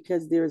ready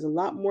because there is a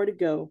lot more to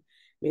go.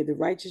 May the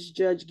righteous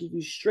judge give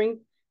you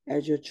strength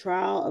as your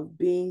trial of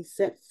being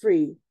set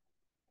free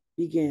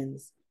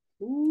begins.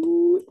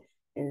 Ooh.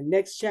 And the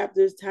next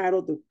chapter is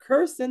titled The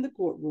Curse in the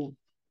Courtroom.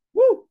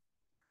 Woo!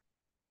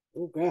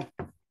 Oh, God.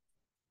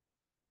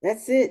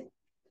 That's it.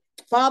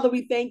 Father,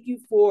 we thank you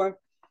for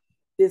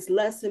this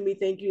lesson. We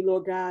thank you,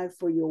 Lord God,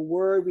 for your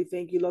word. We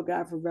thank you, Lord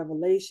God, for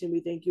revelation.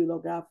 We thank you,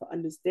 Lord God, for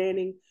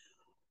understanding.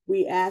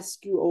 We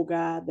ask you, oh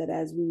God, that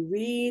as we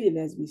read and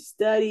as we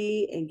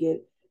study and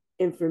get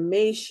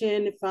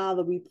information,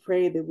 Father, we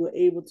pray that we're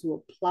able to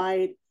apply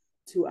it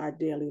to our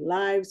daily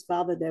lives,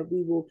 Father, that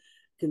we will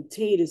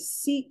continue to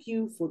seek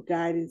you for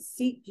guidance,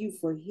 seek you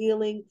for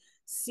healing,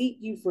 seek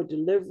you for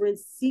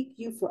deliverance, seek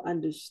you for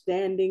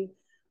understanding.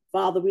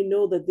 Father, we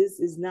know that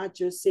this is not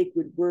your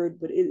sacred word,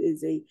 but it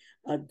is a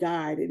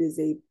guide. It is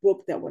a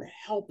book that would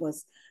help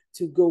us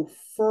to go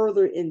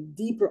further in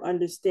deeper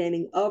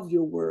understanding of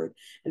your word.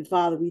 And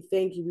Father, we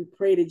thank you. We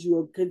pray that you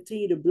will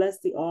continue to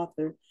bless the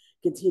author,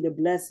 continue to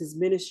bless his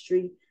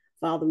ministry.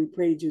 Father, we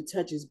pray that you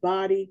touch his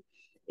body.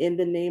 In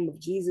the name of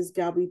Jesus,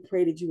 God, we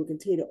pray that you will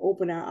continue to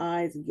open our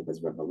eyes and give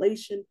us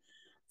revelation.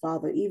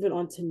 Father, even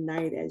on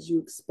tonight, as you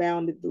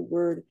expounded the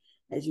word,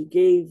 as you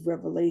gave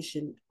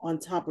revelation on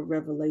top of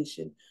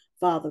revelation,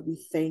 Father, we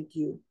thank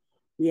you.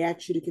 We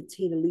ask you to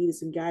continue to lead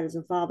us and guide us.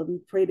 And Father, we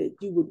pray that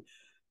you would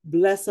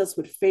bless us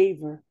with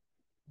favor,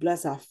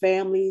 bless our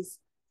families,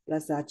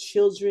 bless our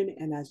children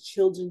and our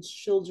children's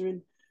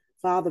children.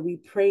 Father, we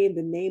pray in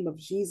the name of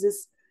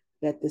Jesus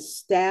that the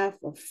staff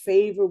of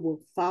favor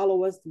will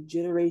follow us through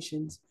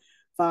generations.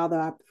 Father,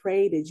 I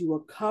pray that you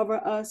will cover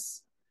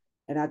us,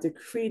 and I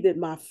decree that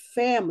my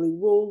family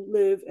will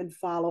live and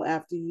follow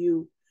after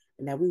you,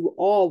 and that we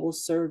all will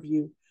serve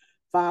you.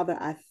 Father,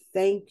 I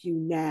thank you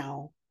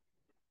now.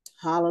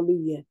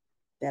 Hallelujah.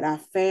 That our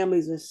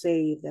families are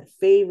saved, that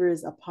favor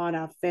is upon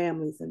our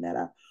families, and that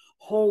our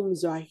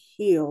homes are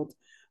healed.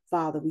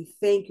 Father, we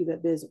thank you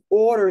that there's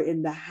order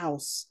in the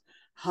house.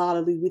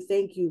 Hallelujah. We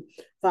thank you,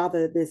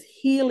 Father, that there's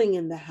healing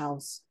in the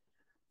house.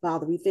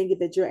 Father, we thank you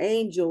that your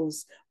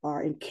angels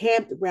are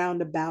encamped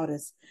round about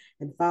us.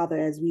 And Father,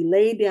 as we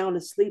lay down to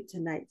sleep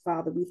tonight,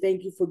 Father, we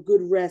thank you for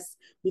good rest.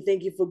 We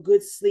thank you for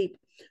good sleep.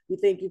 We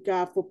thank you,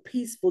 God, for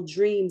peaceful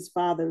dreams,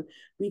 Father.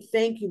 We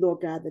thank you,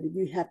 Lord God, that if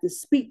you have to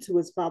speak to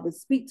us, Father,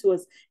 speak to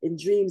us in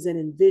dreams and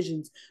in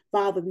visions.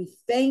 Father, we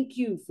thank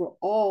you for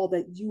all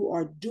that you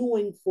are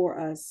doing for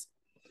us.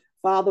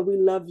 Father, we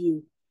love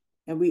you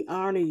and we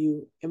honor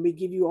you and we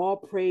give you all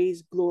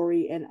praise,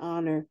 glory, and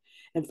honor.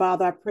 And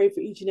Father, I pray for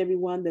each and every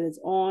one that is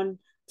on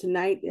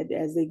tonight, that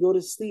as they go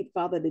to sleep,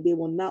 Father, that they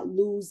will not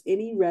lose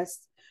any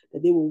rest,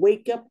 that they will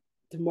wake up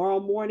tomorrow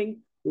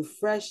morning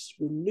refreshed,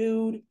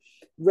 renewed,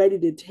 ready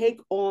to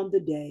take on the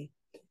day.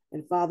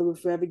 And Father, we'll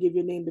forever give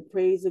your name the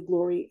praise, the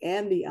glory,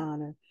 and the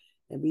honor.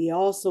 And we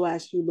also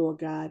ask you, Lord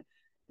God,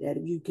 that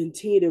you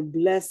continue to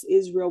bless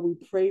Israel. We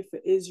pray for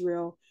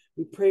Israel.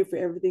 We pray for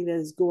everything that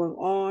is going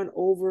on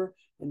over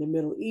in the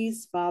Middle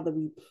East. Father,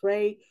 we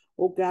pray,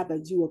 oh God,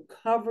 that you will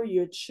cover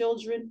your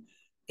children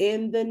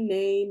in the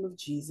name of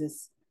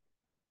Jesus.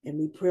 And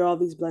we pray all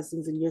these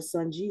blessings in your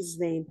son, Jesus'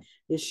 name,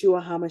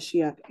 Yeshua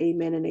HaMashiach.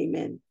 Amen and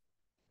amen.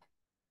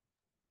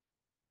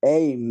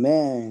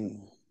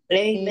 Amen.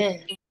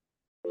 Amen.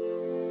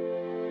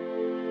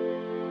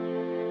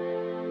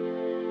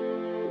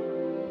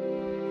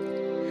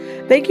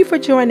 Thank you for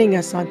joining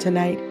us on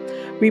tonight.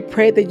 We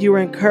pray that you are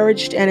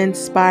encouraged and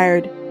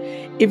inspired.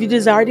 If you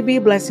desire to be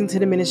a blessing to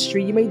the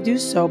ministry, you may do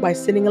so by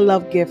sending a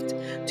love gift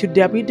to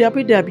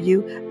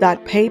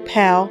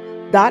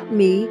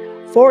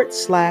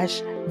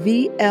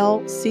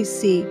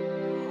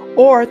www.paypal.me/VLCC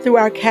or through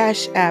our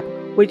Cash App,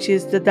 which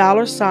is the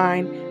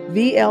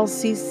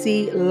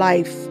 $VLCC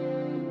Life.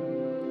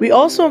 We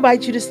also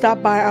invite you to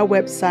stop by our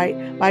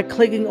website by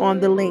clicking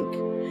on the link.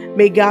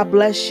 May God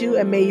bless you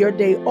and may your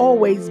day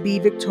always be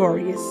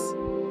victorious.